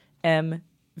code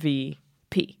MVP.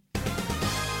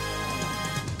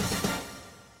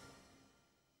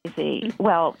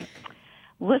 Well,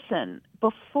 listen,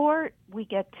 before we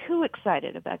get too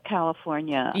excited about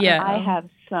California, I have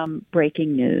some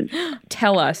breaking news.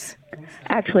 Tell us.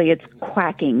 Actually, it's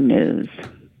quacking news.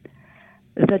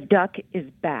 The duck is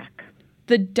back.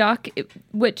 The duck,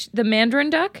 the mandarin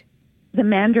duck? The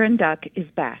mandarin duck is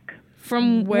back.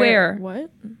 From where? What?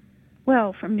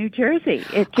 Well, from New Jersey.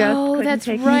 It just that's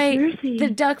take right. New Jersey. The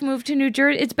duck moved to New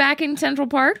Jersey. It's back in Central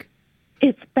Park?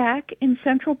 It's back in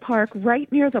Central Park,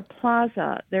 right near the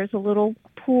plaza. There's a little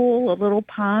pool, a little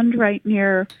pond right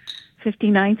near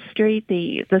 59th Street,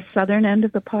 the southern end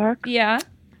of the park. Yeah.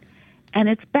 And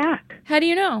it's back. How do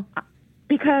you know?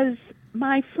 Because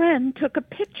my friend took a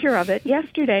picture of it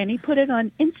yesterday, and he put it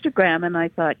on Instagram, and I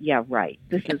thought, yeah, right.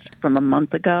 This is from a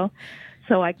month ago.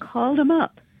 So I called him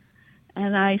up,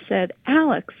 and I said,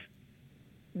 Alex,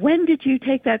 when did you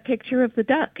take that picture of the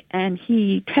duck? And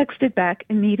he texted back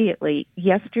immediately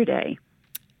yesterday.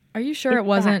 Are you sure it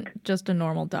wasn't just a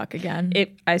normal duck again?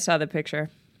 I saw the picture.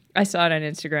 I saw it on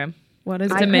Instagram. What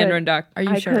is It's it? a Mandarin duck. Are you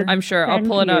I sure? could I'm sure. I'll send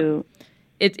pull it up. you-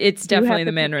 It's Do you have definitely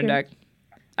the the Mandarin picture? duck.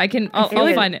 I'll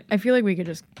is. find it. I feel like we could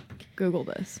just Google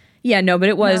this. Yeah, no, but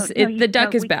it was No, the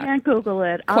duck is we back. can't Google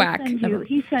it. Quack. I'll send you.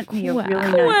 He sent me a Quack. really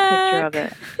nice picture of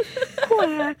it.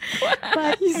 Quack.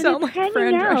 But You and sound it's like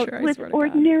Fran hanging out Drescher, I with swear to God.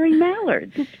 ordinary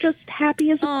mallards. It's just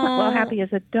happy as a Aw. happy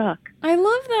as a duck. I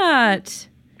love that.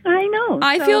 I know.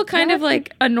 I So feel kind of that's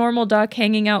like a normal duck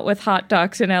hanging out with hot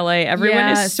ducks in LA. Everyone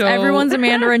is so Everyone's a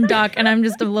Mandarin duck, and I'm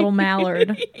just a little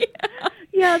mallard.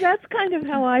 Yeah, that's kind of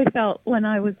how I felt when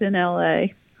I was in LA.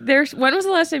 When was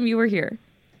the last time you were here?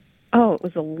 Oh, it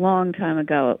was a long time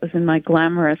ago. It was in my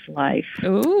glamorous life.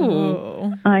 Ooh.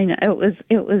 Oh. I know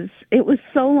it was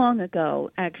so long ago.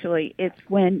 Actually, it's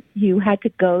when you had to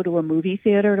go to a movie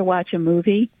theater to watch a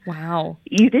movie. Wow.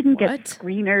 You didn't What? get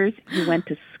screeners. You went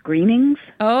to screenings.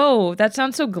 Oh, that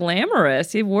sounds so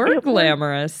glamorous. You were It was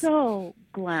glamorous. So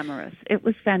glamorous. It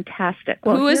was fantastic.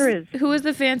 Well, who here is who was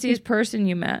the fanciest person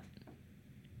you met?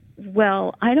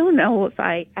 well, I don't know if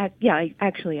I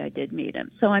did meet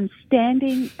him. So I'm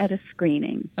standing at a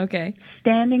screening, Okay.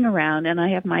 standing around, and I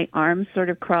have my arms sort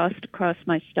of crossed across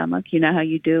my stomach. You know how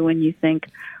you do when you think,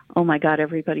 "Oh my God,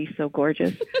 everybody's so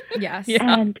gorgeous." Yes.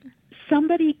 Yeah. And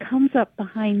somebody comes up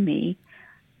behind me,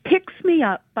 picks me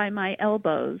up by my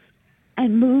elbows,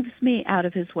 and moves me out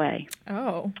of his way.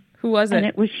 Oh. Who was And it?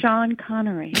 it was Sean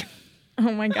Connery.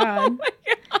 Oh my God.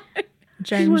 He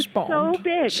James was Bond. so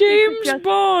big. James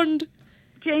Bond.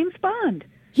 James Bond.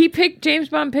 James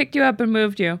Bond picked you up and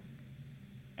moved you.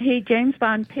 James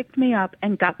Bond picked me up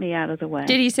and got me out of the way.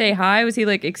 Did he say hi? Was he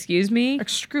like, "Excuse me"?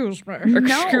 Excuse me.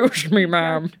 Excuse me,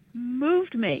 ma'am.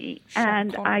 Moved me, Sean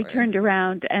and I Connery. turned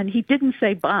around, and he didn't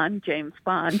say Bond, James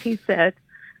Bond. He said,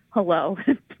 "Hello."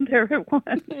 There it was.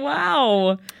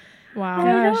 Wow. Wow.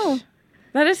 I know.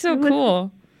 That is so It was-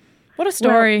 cool. What a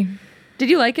story. Did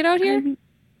you like it out here?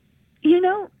 You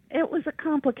know, it was a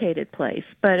complicated place,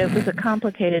 but it was a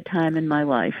complicated time in my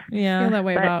life. I feel Yeah. that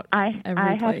way But about I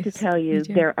every have to place. tell you, Me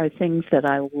too. there are things that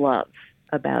I love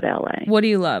about LA. What do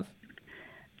you love?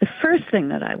 The first thing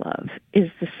that I love is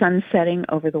the sun setting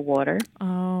over the water.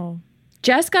 Oh,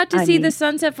 Jess got to I see mean- the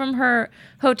sunset from her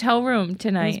hotel room it was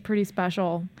tonight. pretty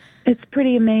special. It's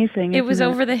pretty amazing. It was isn't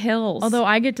over the hills. Although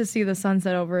I get to see the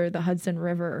sunset over the Hudson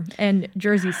River and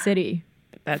Jersey City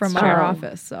that's from true. our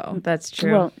office. So That's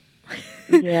true. Well,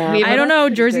 yeah. We- I don't know.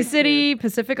 That's Jersey pretty good, City,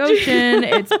 Pacific Ocean.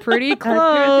 It's pretty too.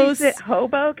 close. Jersey City-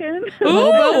 Hoboken.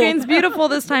 Hoboken's beautiful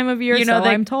this time of year. you know, so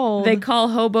I'm told. they call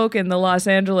Hoboken the Los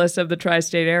Angeles of the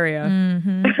tri-state area.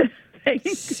 Thank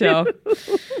you. So,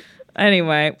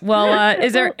 anyway, well,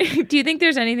 is there? Do you think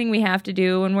there's anything we have to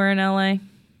do when we're in LA?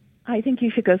 I think you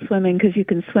should go swimming because you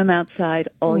can swim outside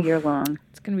all year long.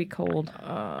 It's gonna be cold.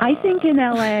 I think in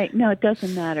LA, no, it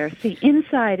doesn't matter. See,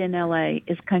 inside in LA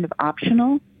is kind of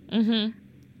optional. Mm-hmm.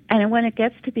 And when it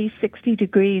gets to be 60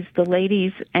 degrees, the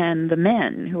ladies and the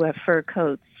men who have fur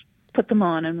coats put them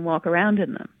on and walk around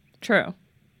in them. True.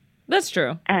 That's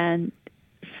true. And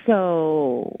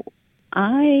so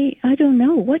I don't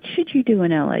know. What should you do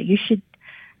in LA? You should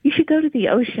go to the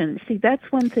ocean. See, that's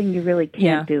one thing you really can't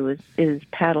Yeah. do is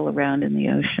paddle around in the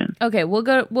ocean. Okay, we'll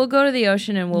go to the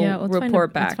ocean and we'll let's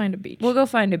report back. Let's find a beach. We'll go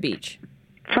find a beach.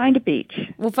 Find a beach,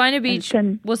 We'll find a beach.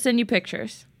 We'll send you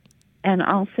pictures. and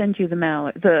I'll send you the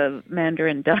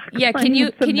Mandarin duck. Yeah, Find can you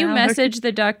some can you mallard. message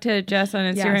the duck to Jess on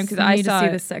Instagram Yes, because we I need to saw see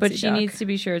it, the sexy but she duck. needs to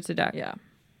be sure it's a duck. Yeah.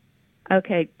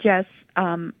 Okay, Jess,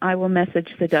 I will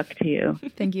message the duck to you.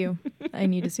 Thank you. I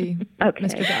need to see Okay.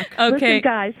 Mr. Duck. Okay. Listen,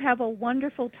 guys, have a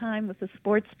wonderful time with the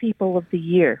Sports People of the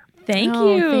Year. Thank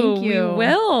Oh, you. thank you. We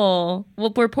will.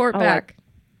 We'll report All back.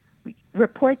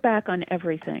 Report back on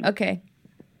everything. Okay.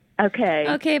 Okay.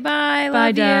 Okay. Bye. Bye,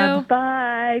 Love Deb. you.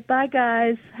 Bye. Bye,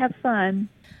 guys. Have fun.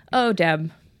 Oh,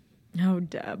 Deb. Oh,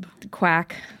 Deb.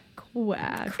 Quack.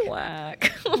 Quack.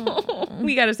 Quack.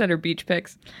 We got to send her beach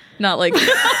pics. Not like.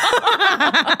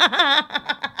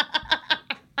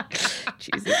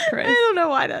 Jesus Christ. I don't know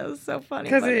why that was so funny.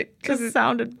 'Cause but it- 'cause just it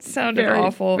sounded Sounded very,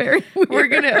 awful. Very weird. We're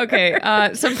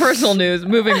gonna some personal news.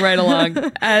 Moving right along.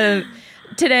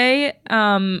 Today,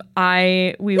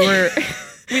 we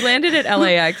landed at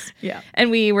LAX. Yeah. And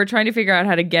we were trying to figure out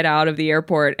how to get out of the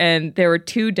airport, and there were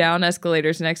two down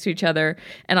escalators next to each other.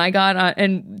 And I got on,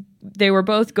 and they were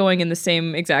both going in the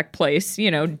same exact place,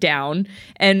 down.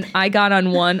 And I got on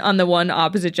the one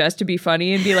opposite Jess to be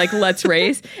funny and be like, let's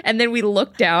race. And then we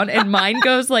look down and mine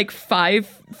goes like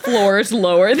 5 floors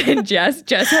lower than Jess.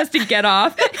 Jess has to get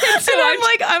off. And so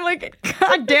I'm like,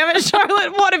 God damn it,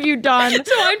 Charlotte, what have you done?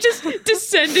 So I'm just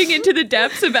descending into the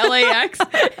depths of LAX. And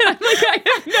I'm like, I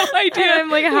have no idea. And I'm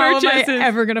like, how am I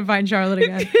ever going to find Charlotte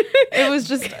again? It was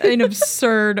just an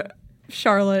absurd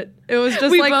Charlotte. It was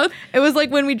just it was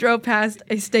like when we drove past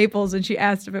a Staples and she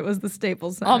asked if it was the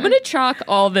Staples Center. I'm gonna chalk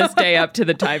all this day up to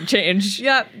the time change.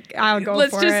 Yep, I'll go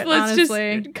let's for it. Let's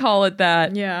honestly. just call it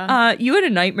that. Yeah. You had a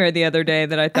nightmare the other day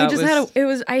that I thought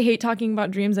I hate talking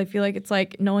about dreams. I feel like it's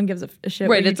like no one gives a shit.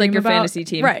 Right, what it's like your about. fantasy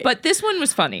team. Right. But this one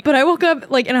was funny. But I woke up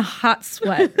like in a hot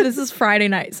sweat. This is Friday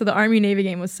night, so the Army Navy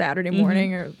game was Saturday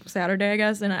morning or Saturday, I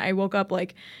guess, and I woke up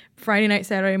like Friday night,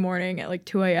 Saturday morning at like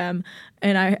 2 a.m.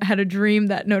 and I had a dream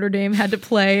that Notre Dame had to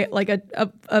play like a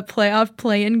playoff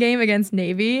play-in game against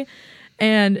Navy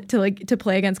and to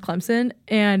play against Clemson.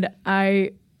 And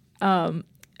I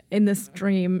in this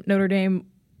dream, Notre Dame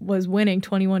was winning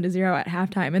 21-0 at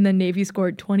halftime, and then Navy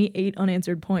scored 28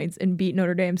 unanswered points and beat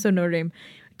Notre Dame. So Notre Dame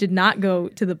did not go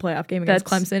to the playoff game against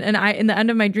Clemson. And in the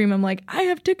end of my dream, I'm like, I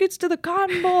have tickets to the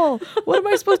Cotton Bowl. What am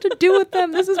I supposed to do with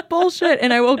them? This is bullshit.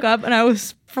 And I woke up and I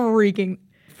was freaking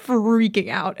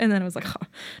out. And then I was like, oh,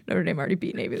 Notre Dame already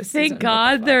beat Navy this season. Thank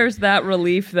God there's that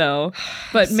relief, though.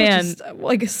 But man,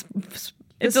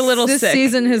 it's a little this sick.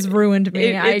 Season has ruined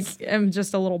me. I am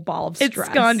just a little ball of stress. It's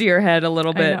gone to your head a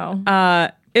little bit. I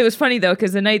know. It was funny, though,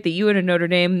 because the night that you had a Notre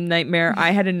Dame nightmare,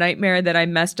 I had a nightmare that I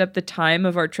messed up the time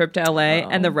of our trip to LA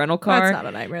and the rental car. That's not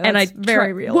a nightmare. That's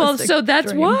very realistic. Well, so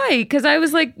that's why. Because I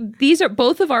was like, these are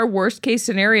both of our worst case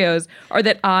scenarios are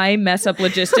that I mess up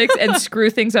logistics and screw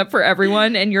things up for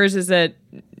everyone, and yours is that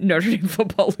Notre Dame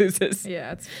football loses.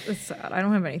 Yeah, it's sad. I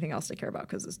don't have anything else to care about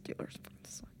because the Steelers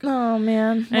suck. Oh,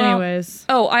 man. Anyways.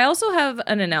 I also have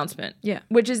an announcement. Yeah.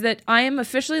 Which is that I am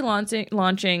officially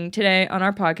launching today on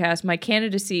our podcast my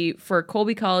candidacy for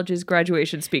Colby College's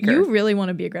graduation speaker. You really want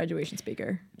to be a graduation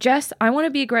speaker? Jess, I want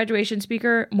to be a graduation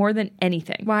speaker more than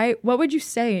anything. Why? What would you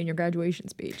say in your graduation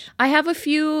speech? I have a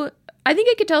few. I think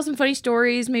I could tell some funny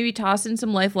stories, maybe toss in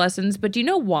some life lessons. But do you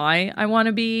know why I want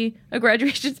to be a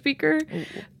graduation speaker? Ooh.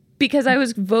 Because I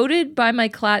was voted by my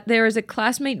class. There is a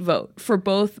classmate vote for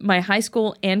both my high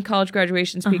school and college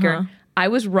graduation speaker. Uh-huh. I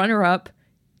was runner-up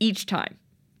each time.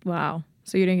 Wow.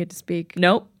 So you didn't get to speak?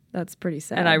 Nope. That's pretty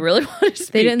sad. And I really wanted to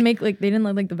speak. They didn't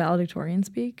let the valedictorian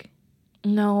speak?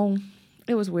 No.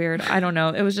 It was weird. I don't know.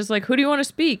 It was just like, who do you want to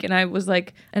speak? And I was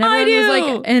like, and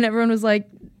everyone was like,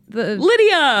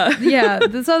 Lydia. Yeah,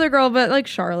 this other girl, but like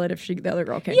Charlotte if the other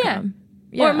girl can't come.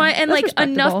 Yeah.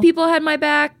 Enough people had my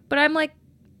back, but I'm like,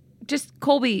 just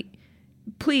Colby,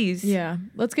 please. Yeah,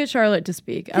 let's get Charlotte to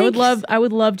speak. I would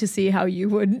love to see how you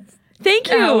would. Thank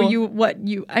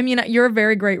you. I mean, you're a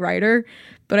very great writer,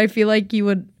 but I feel like you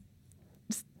would.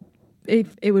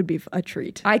 It would be a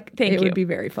treat. It would be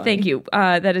very fun. Thank you.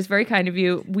 That is very kind of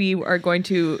you. We are going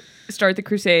to start the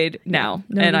crusade now,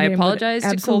 and I apologize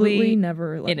to Colby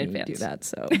never let in me advance. Do that.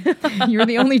 So you're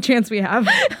the only chance we have.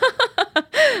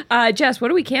 Jess,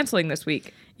 what are we canceling this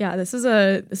week? Yeah, this is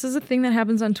a thing that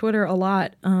happens on Twitter a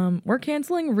lot. We're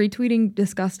canceling retweeting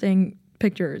disgusting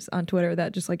pictures on Twitter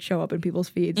that just like show up in people's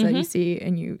feeds that you see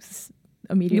and you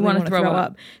immediately want to throw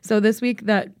up. So this week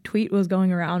that tweet was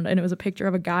going around and it was a picture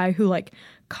of a guy who like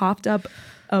coughed up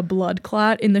a blood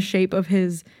clot in the shape of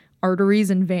his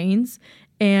arteries and veins.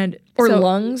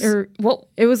 Lungs,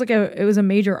 it was a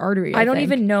major artery. I don't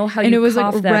even know how. And you it was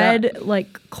like a red up.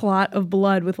 like clot of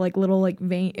blood with like little like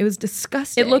vein. It was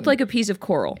disgusting. It looked like a piece of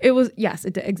coral. It was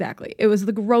exactly. It was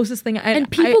the grossest thing.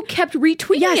 And people kept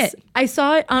retweeting it. I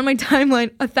saw it on my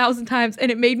timeline 1,000 times,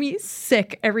 and it made me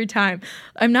sick every time.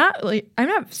 I'm not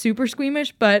super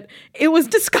squeamish, but it was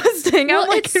disgusting. Well, I'm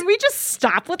like, can we just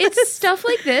stop with this? It's stuff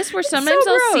like this where sometimes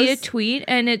I'll see a tweet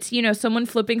and it's someone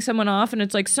flipping someone off and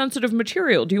it's like sensitive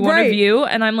material. Do you want to view?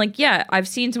 And I'm like, yeah, I've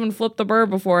seen someone flip the burr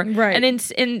before. Right. And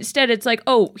instead it's like,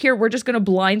 oh, here, we're just going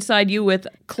to blindside you with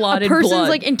clotted blood. A person's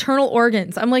like internal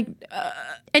organs. I'm like...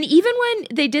 And even when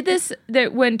they did this,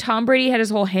 when Tom Brady had his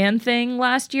whole hand thing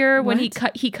last year, when he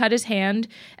cut his hand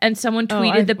and someone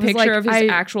tweeted the picture of his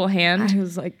actual hand. I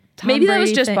was like, maybe that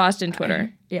was just Boston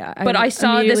Twitter. But I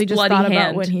saw this bloody hand.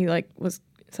 About when he like was...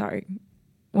 Sorry.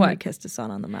 When he kissed his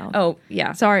son on the mouth. Oh,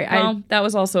 yeah. Sorry. That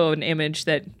was also an image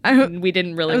that we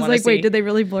didn't really want to see. I was like, wait, did they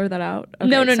really blur that out? Okay,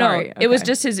 no. Sorry. It was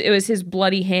just his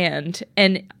bloody hand,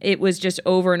 and it was just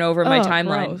over and over my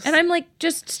timeline. Gross. And I'm like,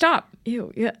 just stop.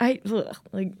 Ew. Yeah.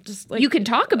 You can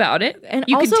talk about it. And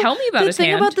you also, can tell me about his the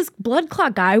thing hand. about this blood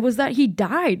clot guy was that he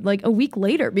died like a week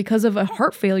later because of a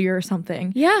heart failure or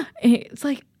something. Yeah. And it's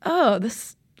like, oh,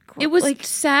 this. It was like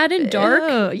sad and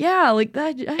dark. Yeah, like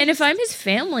that. And if I'm his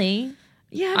family,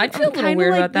 yeah, I'd feel a little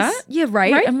weird about that. Yeah,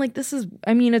 right? Right? I'm like, this is.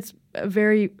 I mean, it's a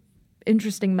very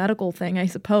interesting medical thing, I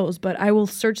suppose, but I will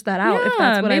search that out if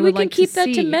that's what maybe I would we can like keep to that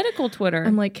see. to medical Twitter.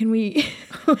 I'm like, can we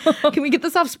get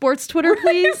this off sports Twitter,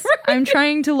 please? I'm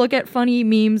trying to look at funny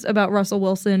memes about Russell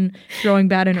Wilson throwing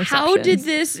bad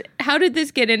interceptions. How did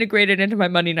this get integrated into my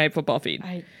Monday Night Football feed?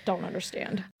 I don't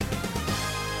understand.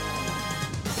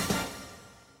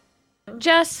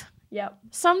 Jess, Yep.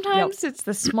 sometimes it's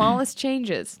the smallest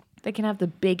changes that can have the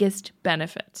biggest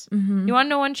benefits. Mm-hmm. You want to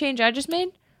know one change I just made?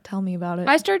 Tell me about it.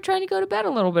 I started trying to go to bed a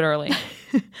little bit early.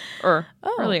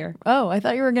 Earlier. Oh, I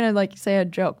thought you were gonna like say a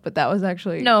joke, but that was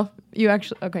actually No. You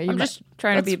actually okay. I'm just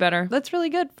trying to be better. That's really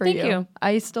good for Thank you. you.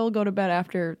 I still go to bed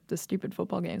after the stupid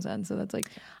football games end, so that's like.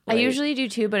 I late. usually do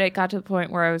too, but it got to the point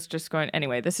where I was just going,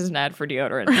 anyway, this is an ad for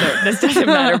deodorant, so this doesn't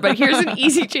matter. But here's an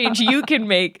easy change you can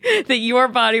make that your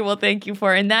body will thank you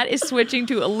for, and that is switching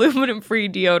to aluminum-free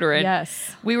deodorant.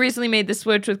 Yes. We recently made the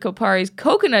switch with Kopari's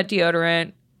coconut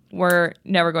deodorant. We're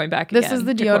never going back again. This is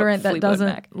the to quote deodorant that Fleetwood doesn't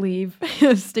Mac. leave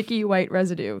sticky white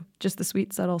residue, just the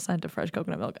sweet, subtle scent of fresh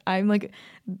coconut milk. I'm the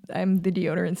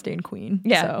deodorant stain queen.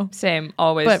 Yeah, so. same,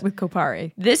 always. But with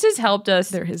Kopari, This has helped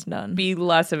us there is none. be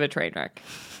less of a train wreck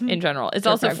in general. It's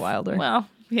also Dirtbag Wilder. Well,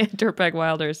 yeah, Dirtbag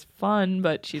Wilder is fun,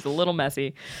 but she's a little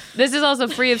messy. This is also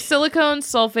free of silicones,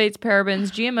 sulfates, parabens,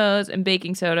 GMOs, and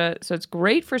baking soda, so it's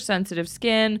great for sensitive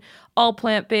skin. All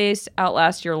plant-based,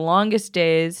 outlasts your longest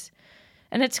days,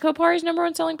 and it's Kopari's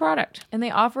 #1 selling product. And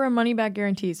they offer a money-back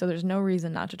guarantee, so there's no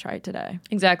reason not to try it today.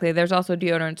 Exactly. There's also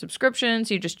deodorant subscriptions.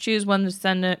 You just choose when they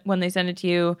send it to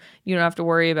you. You don't have to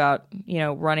worry about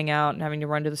running out and having to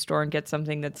run to the store and get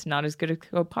something that's not as good as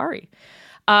Kopari.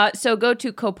 So go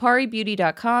to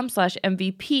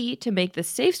koparibeauty.com/MVP to make the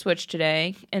safe switch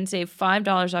today and save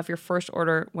 $5 off your first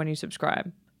order when you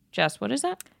subscribe. Jess, what is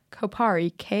that?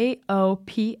 Kopari,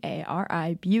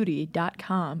 KOPARI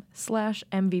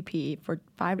beauty.com/MVP for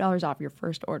 $5 off your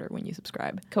first order when you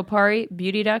subscribe.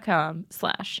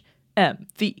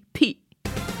 koparibeauty.com/MVP.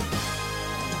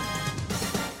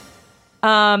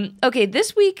 Okay,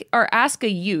 this week our Ask a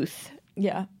Youth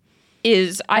Yeah.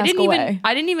 is I Ask didn't away.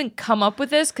 even come up with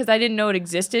this because I didn't know it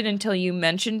existed until you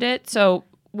mentioned it. So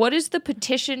what is the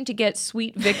petition to get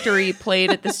Sweet Victory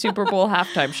played at the Super Bowl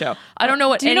halftime show? I don't know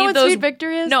what Do you any know of what those Sweet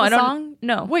Victory is? No, the I don't. Song?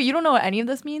 No. Wait, you don't know what any of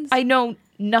this means? I know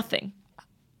nothing.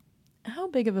 How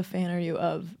big of a fan are you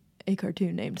of a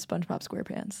cartoon named SpongeBob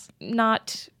SquarePants?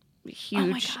 Not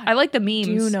huge. God. I like the memes.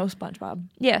 Do you know SpongeBob?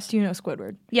 Yes. Do you know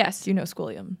Squidward? Yes. Do you know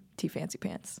Squilliam T Fancy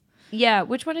Pants? Yeah.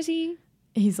 Which one is he?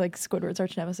 He's like Squidward's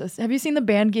arch nemesis. Have you seen the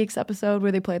Band Geeks episode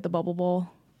where they play at the Bubble Bowl?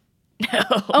 No.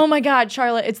 Oh my God,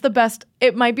 Charlotte, it's the best.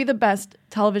 It might be the best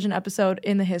television episode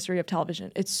in the history of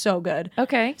television. It's so good.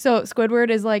 Okay. So Squidward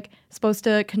is like supposed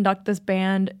to conduct this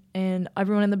band, and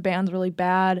everyone in the band's really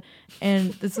bad.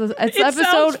 And it's the episode.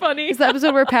 Sounds funny. It's the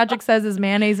episode where Patrick says is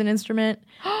mayonnaise an instrument,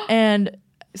 and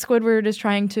Squidward is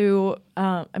trying to.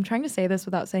 I'm trying to say this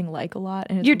without saying like a lot,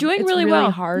 and You're doing it's really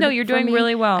well. Hard. No, you're for doing me.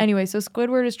 really well. Anyway, so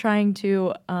Squidward is trying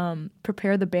to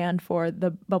prepare the band for the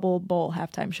Bubble Bowl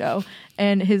halftime show,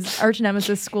 and his arch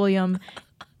nemesis Squilliam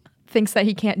thinks that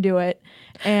he can't do it,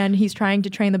 and he's trying to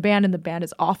train the band, and the band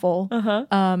is awful.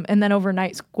 And then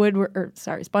overnight,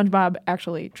 SpongeBob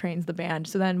actually trains the band.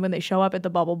 So then when they show up at the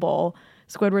Bubble Bowl,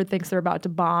 Squidward thinks they're about to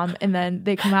bomb, and then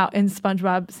they come out and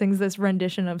SpongeBob sings this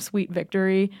rendition of Sweet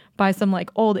Victory by some like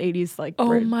old 80s like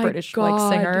British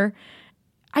like singer.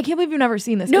 I can't believe you've never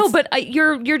seen this. No, It's but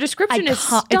your description is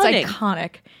stunning. It's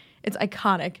iconic. It's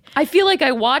iconic. I feel like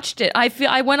I watched it.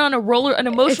 I went on an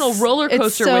emotional roller coaster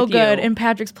It's so with good. you. And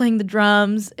Patrick's playing the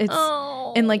drums. It's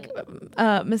Oh. and like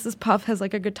Mrs. Puff has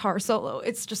like a guitar solo.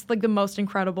 It's just like the most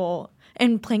incredible.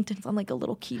 And Plankton's on like a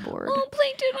little keyboard. Oh,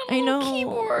 Plankton on a I know, little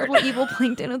keyboard. little evil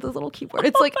Plankton with his little keyboard.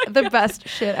 It's like the best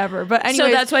shit ever. But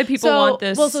anyway, that's why people want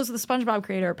this. Well, so the SpongeBob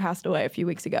creator passed away a few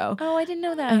weeks ago. Oh, I didn't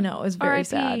know that. I know, it was very R.I.P.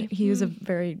 sad. He was a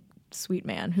very sweet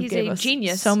man who He's gave a us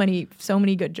genius. so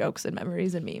many good jokes and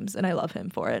memories and memes, and I love him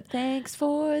for it. Thanks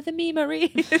for the memory.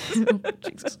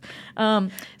 Jesus.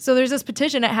 So there's this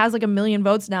petition. It has like 1 million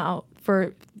votes now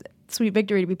for Sweet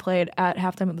Victory to be played at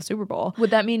halftime of the Super Bowl.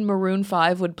 Would that mean Maroon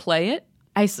 5 would play it?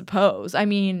 I suppose. I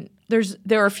mean,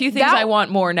 There are a few things I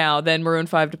want more now than Maroon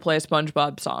 5 to play a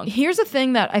SpongeBob song. here's a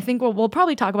thing that I think we'll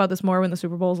probably talk about this more when the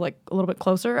Super Bowl is like a little bit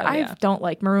closer. I don't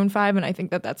like Maroon 5, and I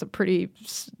think that that's a pretty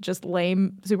just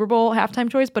lame Super Bowl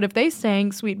halftime choice. But if they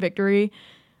sang Sweet Victory,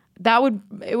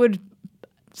 it would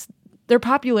their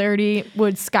popularity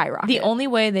would skyrocket. The only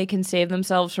way they can save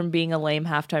themselves from being a lame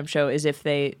halftime show is if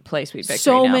they play Sweet Victory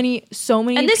so now. many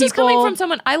And this is people- coming from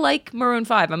someone I like Maroon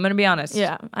 5. I'm going to be honest.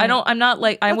 Yeah, I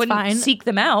wouldn't fine. seek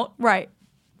them out. right,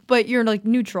 but you're like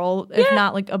neutral, if Yeah.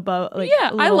 not like above. Like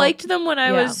Yeah, a I little- liked them when I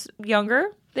yeah. was younger.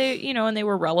 They, and they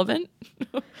were relevant.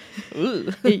 Ooh.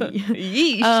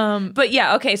 Yeesh. But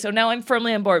yeah, okay, so now I'm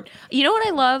firmly on board. You know what I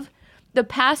love? The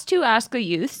past two Aska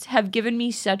youths have given me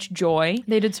such joy.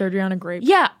 They did surgery on a grape.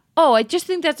 Yeah. Oh, I just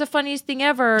think that's the funniest thing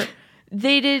ever.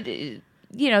 They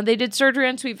did surgery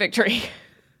on Sweet Victory.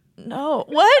 No,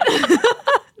 what?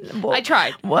 I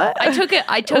tried. What? I took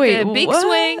Wait, a big what?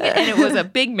 swing and it was a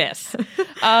big miss.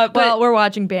 But Well, we're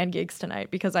watching Band Geeks tonight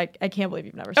because I can't believe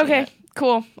you've never seen okay, it.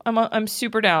 cool. I'm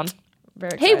super down.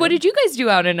 Very Hey, what excited. did you guys do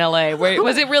out in LA?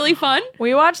 Was it really fun?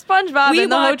 We watched SpongeBob We in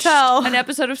the watched hotel. an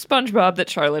episode of SpongeBob that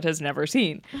Charlotte has never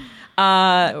seen.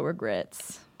 No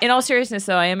regrets. In all seriousness,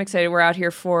 though, I am excited. We're out here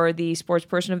for the Sports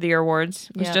Person of the Year awards.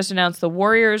 It was Yeah. just announced the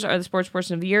Warriors are the Sports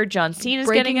Person of the Year. John Cena's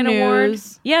Breaking getting an award.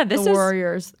 news, Yeah, this the is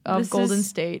Warriors of this Golden is-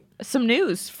 State. some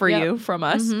news for Yep. you from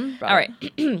us. Mhm. All right.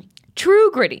 True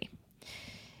Gritty.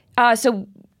 So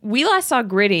we last saw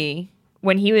Gritty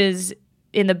when he was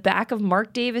in the back of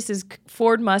Mark Davis's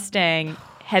Ford Mustang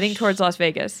heading towards Las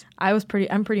Vegas. I'm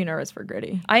pretty nervous for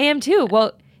Gritty. I am too.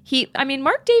 Well,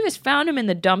 Mark Davis found him in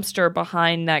the dumpster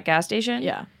behind that gas station.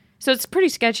 Yeah. So it's pretty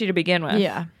sketchy to begin with.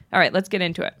 Yeah. All right, let's get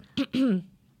into it.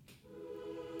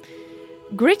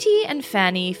 Gritty and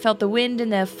Fanny felt the wind in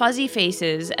their fuzzy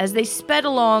faces as they sped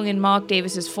along in Mark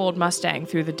Davis's Ford Mustang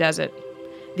through the desert.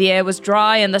 The air was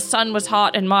dry and the sun was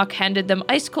hot, and Mark handed them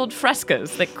ice-cold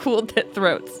frescoes that cooled their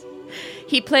throats.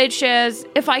 He played Cher's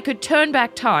If I Could Turn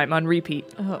Back Time on repeat.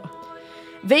 Oh.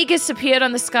 Vegas appeared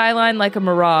on the skyline like a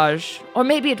mirage. Or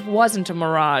maybe it wasn't a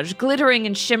mirage, glittering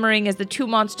and shimmering as the two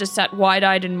monsters sat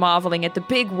wide-eyed and marveling at the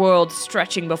big world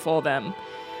stretching before them.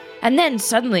 And then,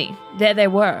 suddenly, there they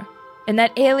were, in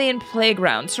that alien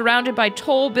playground, surrounded by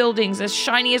tall buildings as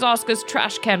shiny as Oscar's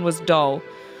trash can was dull.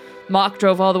 Mark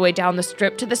drove all the way down the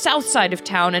strip to the south side of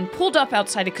town and pulled up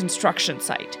outside a construction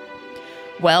site.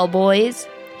 "Well, boys,"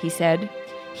 he said,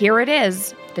 "here it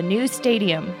is, the new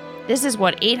stadium. This is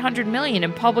what $800 million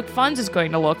in public funds is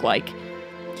going to look like."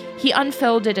 He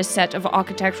unfolded a set of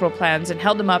architectural plans and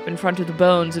held them up in front of the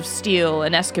bones of steel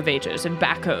and excavators and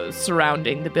backhoes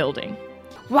surrounding the building.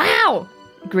 "Wow,"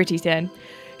 Gritty said.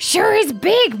 "Sure is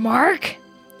big, Mark."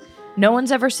 "No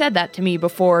one's ever said that to me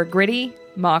before, Gritty,"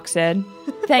 Mark said.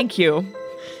 "Thank you."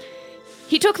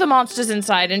 He took the monsters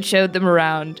inside and showed them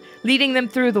around, leading them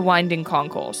through the winding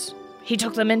concourse. He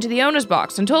took them into the owner's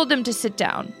box and told them to sit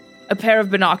down. A pair of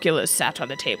binoculars sat on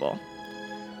the table.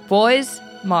 "Boys,"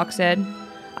 Mark said,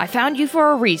 "I found you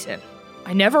for a reason.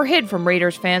 I never hid from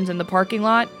Raiders fans in the parking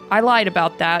lot. I lied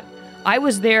about that. I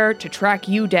was there to track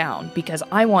you down because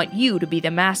I want you to be the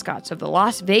mascots of the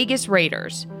Las Vegas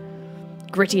Raiders."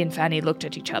 Gritty and Fanny looked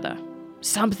at each other.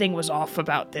 Something was off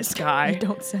about this guy.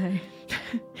 Don't say.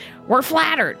 "We're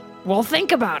flattered. We'll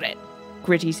think about it,"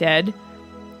 Gritty said.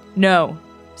 "No,"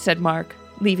 said Mark,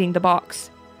 leaving the box.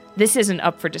 "This isn't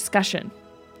up for discussion."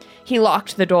 He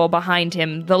locked the door behind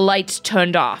him. The lights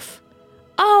turned off.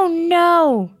 "Oh,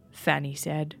 no," Fanny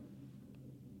said.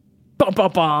 Bum,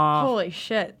 bum, bum. Holy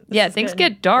shit. Yeah, things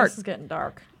get dark. This is getting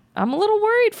dark. I'm a little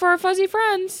worried for our fuzzy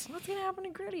friends. What's gonna happen to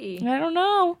Gritty? I don't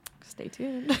know. Stay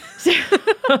tuned.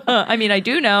 I mean, I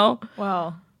do know.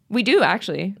 Well, We do,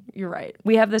 actually. you're right.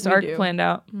 We have this We arc do. planned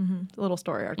out. A little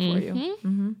story arc for you.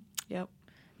 Mm-hmm. Yep.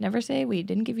 Never say we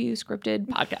didn't give you scripted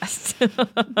podcasts.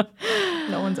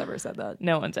 No one's ever said that.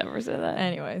 No one's ever said that.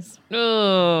 Anyways,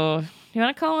 Oh, you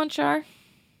want to call on Char?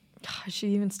 God, is she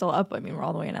even still up? I mean, we're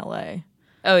all the way in LA.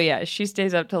 Oh, yeah. She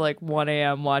stays up till like 1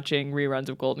 a.m. watching reruns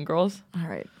of Golden Girls. All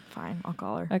right, fine. I'll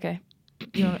call her. Okay.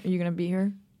 Are you gonna be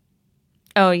here?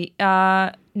 Oh,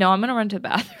 no, I'm going to run to the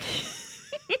bathroom.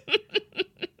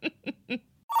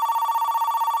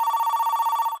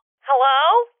 Hello?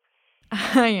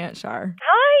 Hi, Aunt Char.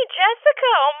 Hi, Jessica.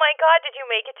 Oh my God, did you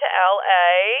make it to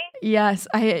LA? Yes,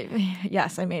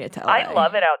 I made it to LA. I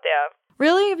love it out there.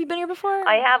 Really? Have you been here before?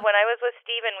 I have. When I was with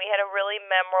Steven, we had a really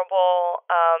memorable,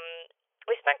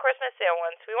 we spent Christmas there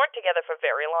once. We weren't together for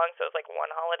very long, so it was like one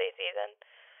holiday season.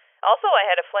 Also, I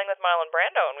had a fling with Marlon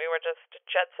Brando, and we were just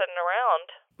jet-setting around.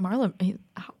 Marlon,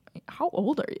 how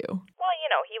old are you? Well, you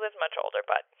know, he was much older,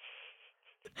 but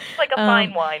it's like a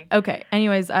fine wine. Okay.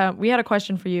 Anyways, we had a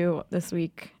question for you this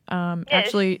week.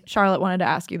 Actually, Charlotte wanted to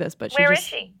ask you this, but she Where is just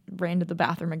she? ran to the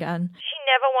bathroom again. She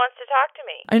never wants to talk to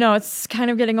me. I know it's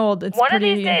kind of getting old. It's One pretty,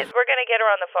 of these days, we're going to get her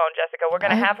on the phone, Jessica. We're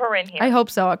going to have her in here. I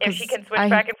hope so. if she can switch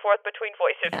back and forth between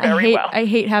voices I very hate, well. I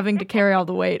hate having to carry all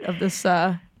the weight of this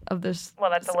of this. Well,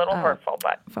 that's a little hurtful,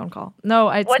 but phone call. No,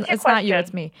 it's What's your not you. question?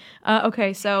 It's me.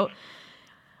 Okay, so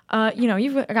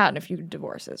you've gotten a few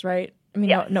divorces, right? I mean,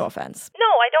 Yes. no offense. no,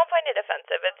 I don't find it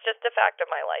offensive. It's just a fact of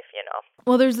my life,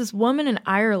 Well, there's this woman in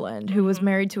Ireland who was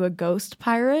married to a ghost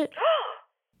pirate,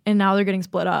 and now they're getting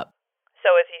split up. So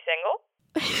is he single?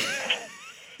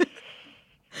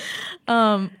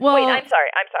 Well, Wait, I'm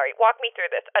sorry. Walk me through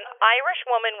this. An Irish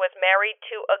woman was married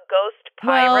to a ghost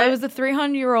pirate. well, it was a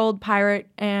 300-year-old pirate,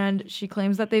 and she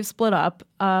claims that they've split up.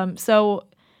 So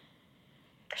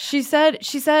she said, Look,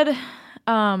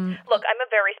 I'm a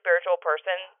very spiritual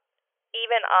person.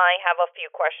 Even I have a few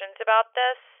questions about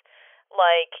this.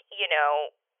 Like,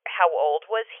 how old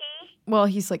was he? well,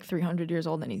 he's like 300 years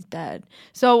old and he's dead.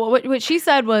 So what she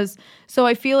said was, so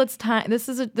I feel it's time. This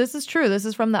is true. This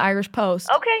is from the Irish Post.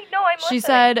 Okay, no, I'm listening. She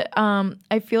said,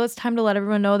 I feel it's time to let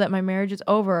everyone know that my marriage is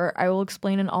over. I will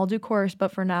explain in all due course,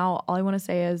 but for now, all I want to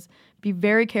say is be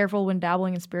very careful when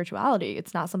dabbling in spirituality.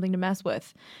 It's not something to mess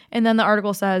with. And then the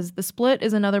article says, the split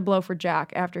is another blow for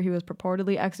Jack after he was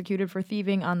purportedly executed for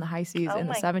thieving on the high seas in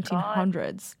the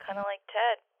 1700s. Kind of like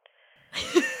Ted.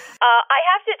 I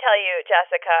have to tell you,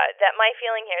 Jessica, that my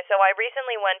feeling here, so I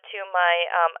recently went to my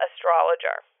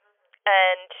astrologer,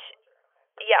 and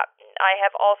yeah, I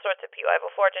have all sorts of people. I have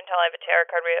a fortune teller, I have a tarot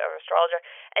card reader, an astrologer,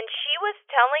 and she was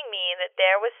telling me that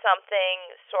there was something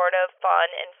sort of fun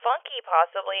and funky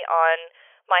possibly on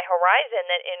my horizon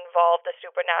that involved the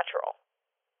supernatural.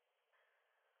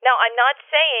 Now, I'm not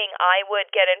saying I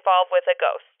would get involved with a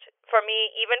ghost.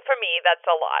 Even for me, that's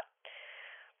a lot.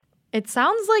 It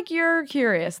sounds like you're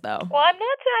curious, though. Well, I'm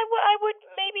not saying I would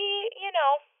maybe, I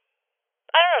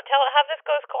don't know, have this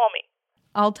ghost call me.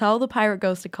 I'll tell the pirate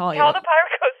ghost to call you. Tell the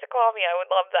pirate ghost to call me. I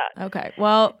would love that. Okay,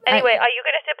 well... Anyway, are you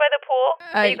going to sit by the pool?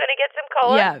 Are you going to get some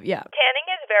cola? Yeah. Tanning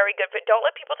is very good, but don't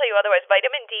let people tell you otherwise.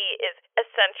 Vitamin D is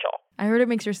essential. I heard it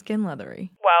makes your skin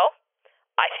leathery. Well,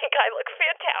 I think I look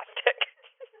fantastic.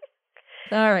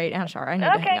 All right, Anshar, I need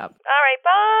to hang up. All right,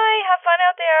 bye. Have fun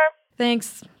out there.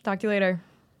 Thanks. Talk to you later.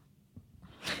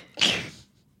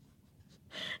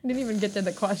 Didn't even get to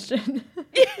the question.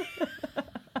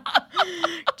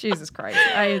 Jesus Christ.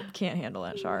 I can't handle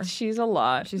that, Shar. She's a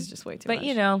lot. She's just way too But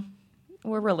much.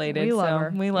 we're related. We love so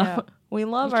her. We love Yeah. we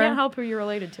love You her. can't help who you're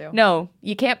related to. No,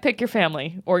 you can't pick your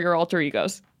family or your alter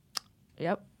egos.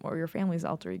 Yep. Or your family's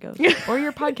alter egos. Or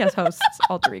your podcast host's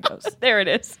alter egos. There it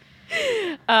is.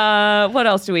 What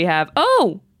else do we have?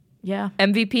 Oh, Yeah.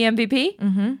 MVP.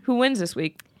 Mm-hmm. Who wins this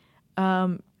week?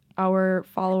 Our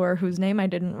follower, whose name I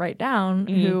didn't write down,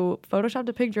 who photoshopped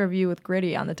a picture of you with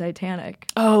Gritty on the Titanic.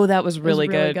 Oh, that was really, It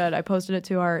was really good. I posted it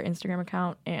to our Instagram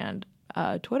account and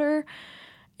Twitter.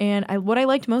 And what I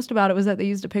liked most about it was that they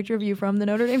used a picture of you from the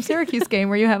Notre Dame Syracuse game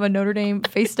where you have a Notre Dame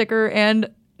face sticker and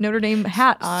Notre Dame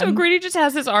hat on. So Gritty just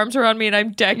has his arms around me and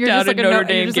I'm decked You're out just in like Notre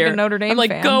Dame you're just gear. like a Notre Dame I'm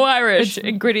like, fan. go Irish. It's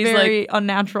and Gritty's very like,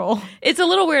 unnatural. it's a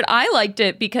little weird. I liked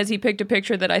it because he picked a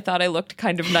picture that I thought I looked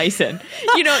kind of nice in.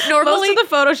 Normally Most of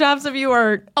the photoshops of you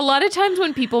are a lot of times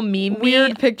when people meme weird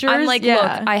me, pictures. I'm like, yeah.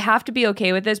 look, I have to be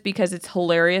okay with this because it's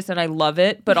hilarious and I love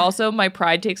it. But also my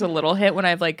pride takes a little hit when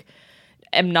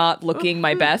am not looking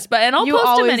my best. And I'll you post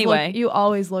always them anyway. you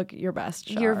always look your best,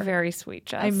 Shar. You're very sweet,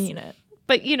 Jess. I mean it.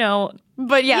 But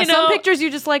But yeah, You some know- pictures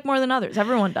you just like more than others.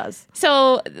 Everyone does.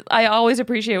 so I always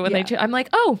appreciate when Yeah. I'm like,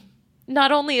 oh,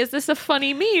 not only is this a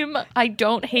funny meme, I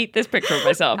don't hate this picture of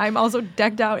myself. I'm also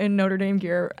decked out in Notre Dame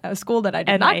gear at a school that I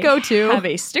did and not I go to. have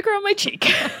a sticker on my cheek.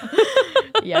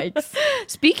 Yikes.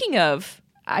 Speaking of,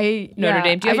 Notre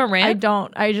Dame, do you have a rant? I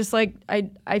don't. I just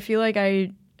I feel like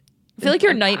I feel like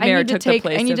your nightmare took the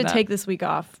place I need of to that. take this week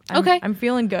off. Okay. I'm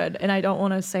feeling good and I don't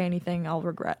want to say anything I'll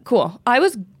regret. Cool. I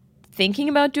was thinking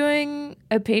about doing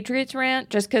a Patriots rant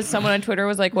just because someone on Twitter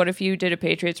was like, what if you did a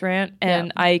Patriots rant?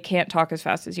 And I can't talk as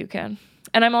fast as you can.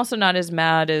 And I'm also not as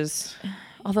mad as,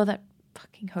 although that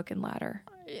fucking hook and ladder.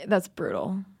 That's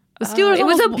brutal. The Steelers it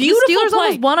was a almost, beautiful the Steelers play.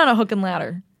 almost won on a hook and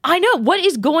ladder. I know. What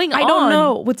is going on? I don't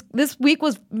know. This week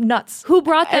was nuts. Who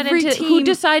brought that Every into, team- who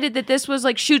decided that this was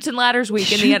like shoots and ladders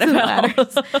week in the Shoots and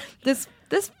NFL? ladders. This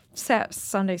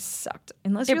Sunday sucked.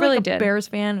 Unless It you're really like a did. Bears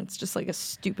fan, it's just like a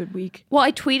stupid week. Well,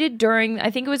 I tweeted during,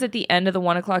 I think it was at the end of the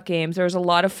 1:00 games. There was a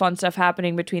lot of fun stuff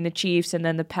happening between the Chiefs and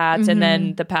then the Pats and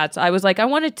then the Pats. I was like, I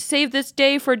wanted to save this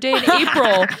day for a day in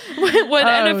April when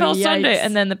NFL yikes. Sunday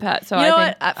and then the Pats. So You know I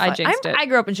think what? I jinxed it. I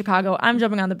grew up in Chicago. I'm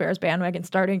jumping on the Bears bandwagon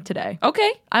starting today.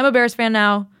 Okay. I'm a Bears fan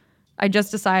now. I just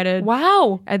decided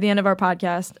Wow. at the end of our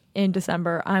podcast in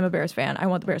December, I'm a Bears fan. I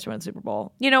want the Bears to win the Super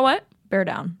Bowl. You know what? Bear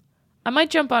down. I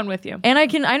might jump on with you. And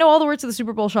I know all the words to the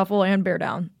Super Bowl shuffle and bear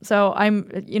down. So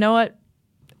you know what?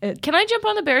 Can I jump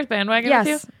on the Bears bandwagon with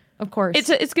Yes. you? Of course.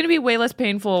 It's going to be way less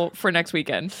painful for next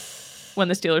weekend when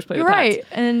the Steelers play You're the Pats. right.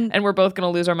 And we're both going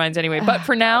to lose our minds anyway. But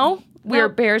for now, we're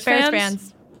Bears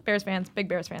fans. Bears fans. Big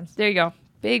Bears fans. There you go.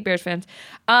 Big Bears fans.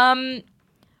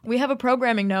 We have a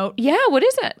programming note. Yeah, what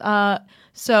is it?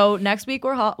 So next week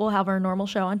we'll have our normal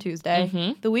show on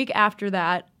Tuesday. The week after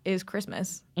that is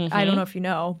Christmas. I don't know if you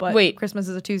know, but Wait. Christmas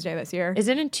is a Tuesday this year. Is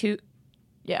it in 2?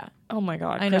 Yeah. Oh my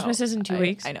God. I know. Christmas is in 2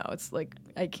 weeks? I know. It's like,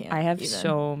 I can't. I have even.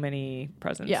 so many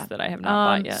presents Yeah. that I have not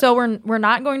bought yet. So we're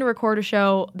not going to record a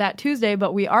show that Tuesday,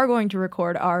 but we are going to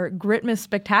record our Gritmas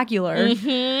Spectacular,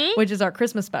 which is our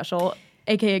Christmas special,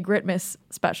 aka Gritmas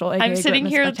special. AKA I'm sitting Gritmas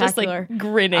here just Spectacular. like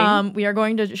grinning. We are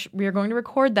going to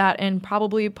record that and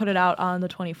probably put it out on the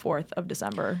 24th of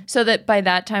December. So that by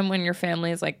that time when your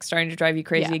family is like starting to drive you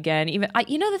crazy Yeah. again,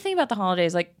 the thing about the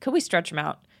holidays, like, could we stretch them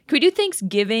out? Could we do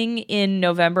Thanksgiving in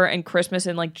November and Christmas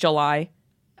in like July?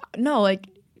 No, like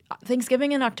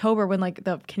Thanksgiving in October when like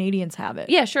the Canadians have it.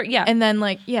 Yeah, sure. Yeah. And then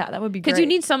like, yeah, that would be great. Because you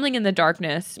need something in the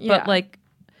darkness. Yeah. But like,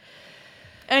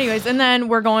 Anyways, and then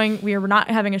we are not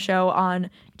having a show on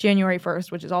January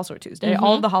 1st, which is also a Tuesday.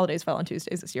 All of the holidays fell on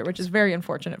Tuesdays this year, which is very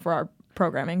unfortunate for our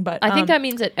programming. But I think that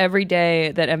means that every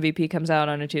day that MVP comes out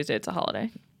on a Tuesday, it's a holiday.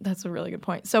 that's a really good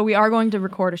point. So we are going to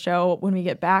record a show when we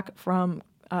get back from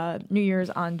New Year's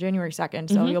on January 2nd.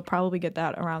 So you'll probably get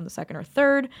that around the 2nd or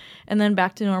 3rd, and then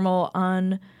back to normal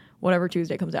on whatever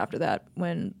Tuesday comes after that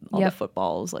when all the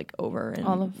football is like over and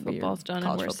All the football's done and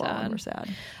college we're football sad. and we're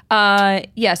sad.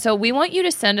 Yeah, so we want you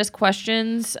to send us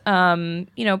questions,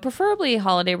 preferably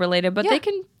holiday related, but Yeah. they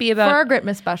can be about For our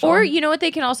Gritmas special. Or you know what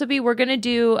they can also be? We're going to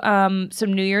do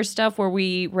some New Year's stuff where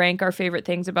we rank our favorite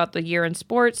things about the year in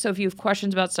sports. So if you have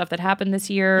questions about stuff that happened this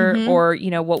year or,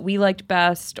 what we liked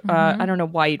best, I don't know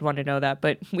why you'd want to know that,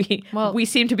 but we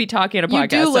seem to be talking on a you podcast.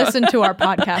 do so- listen to our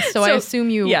podcast, so I assume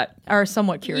you are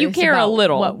somewhat curious. You care a about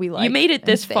little. what we like. You made it and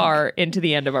this think. far into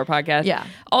the end of our podcast. Yeah.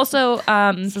 Also,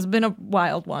 This has been a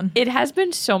wild one. it has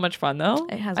been so much fun, though.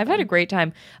 It has I've had been. a great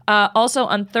time. Also,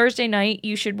 on Thursday night,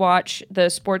 you should watch the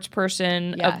Sports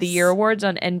Person of the Yes. Year Awards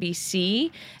on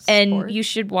NBC. And Sports? you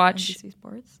should watch NBC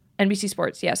Sports. NBC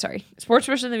Sports. Yeah, sorry. Sports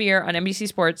Person of the Year on NBC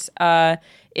Sports.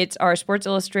 It's our Sports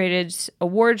Illustrated's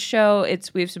awards show.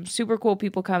 We have some super cool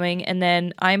people coming. And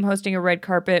then I'm hosting a red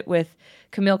carpet with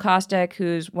Camille Kostek,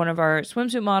 who's one of our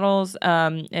swimsuit models,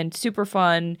 and super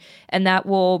fun. And that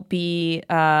will be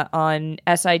on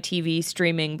SITV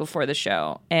streaming before the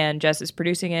show. And Jess is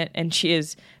producing it, and she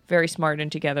is very smart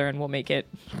and together, and will make it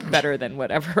better than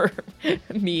whatever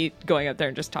me going up there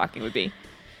and just talking would be.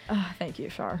 Thank you,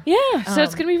 Shar. Yeah, so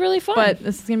it's going to be really fun. But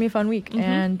this is going to be a fun week.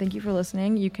 And thank you for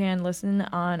listening. You can listen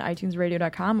on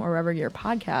iTunesRadio.com or wherever your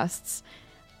podcasts.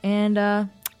 And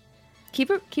Keep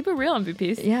it real,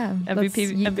 MVPs. yeah, let's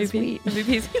MVP, yeet this MVP, week.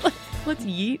 MVPs. Let's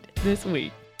yeet this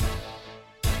week.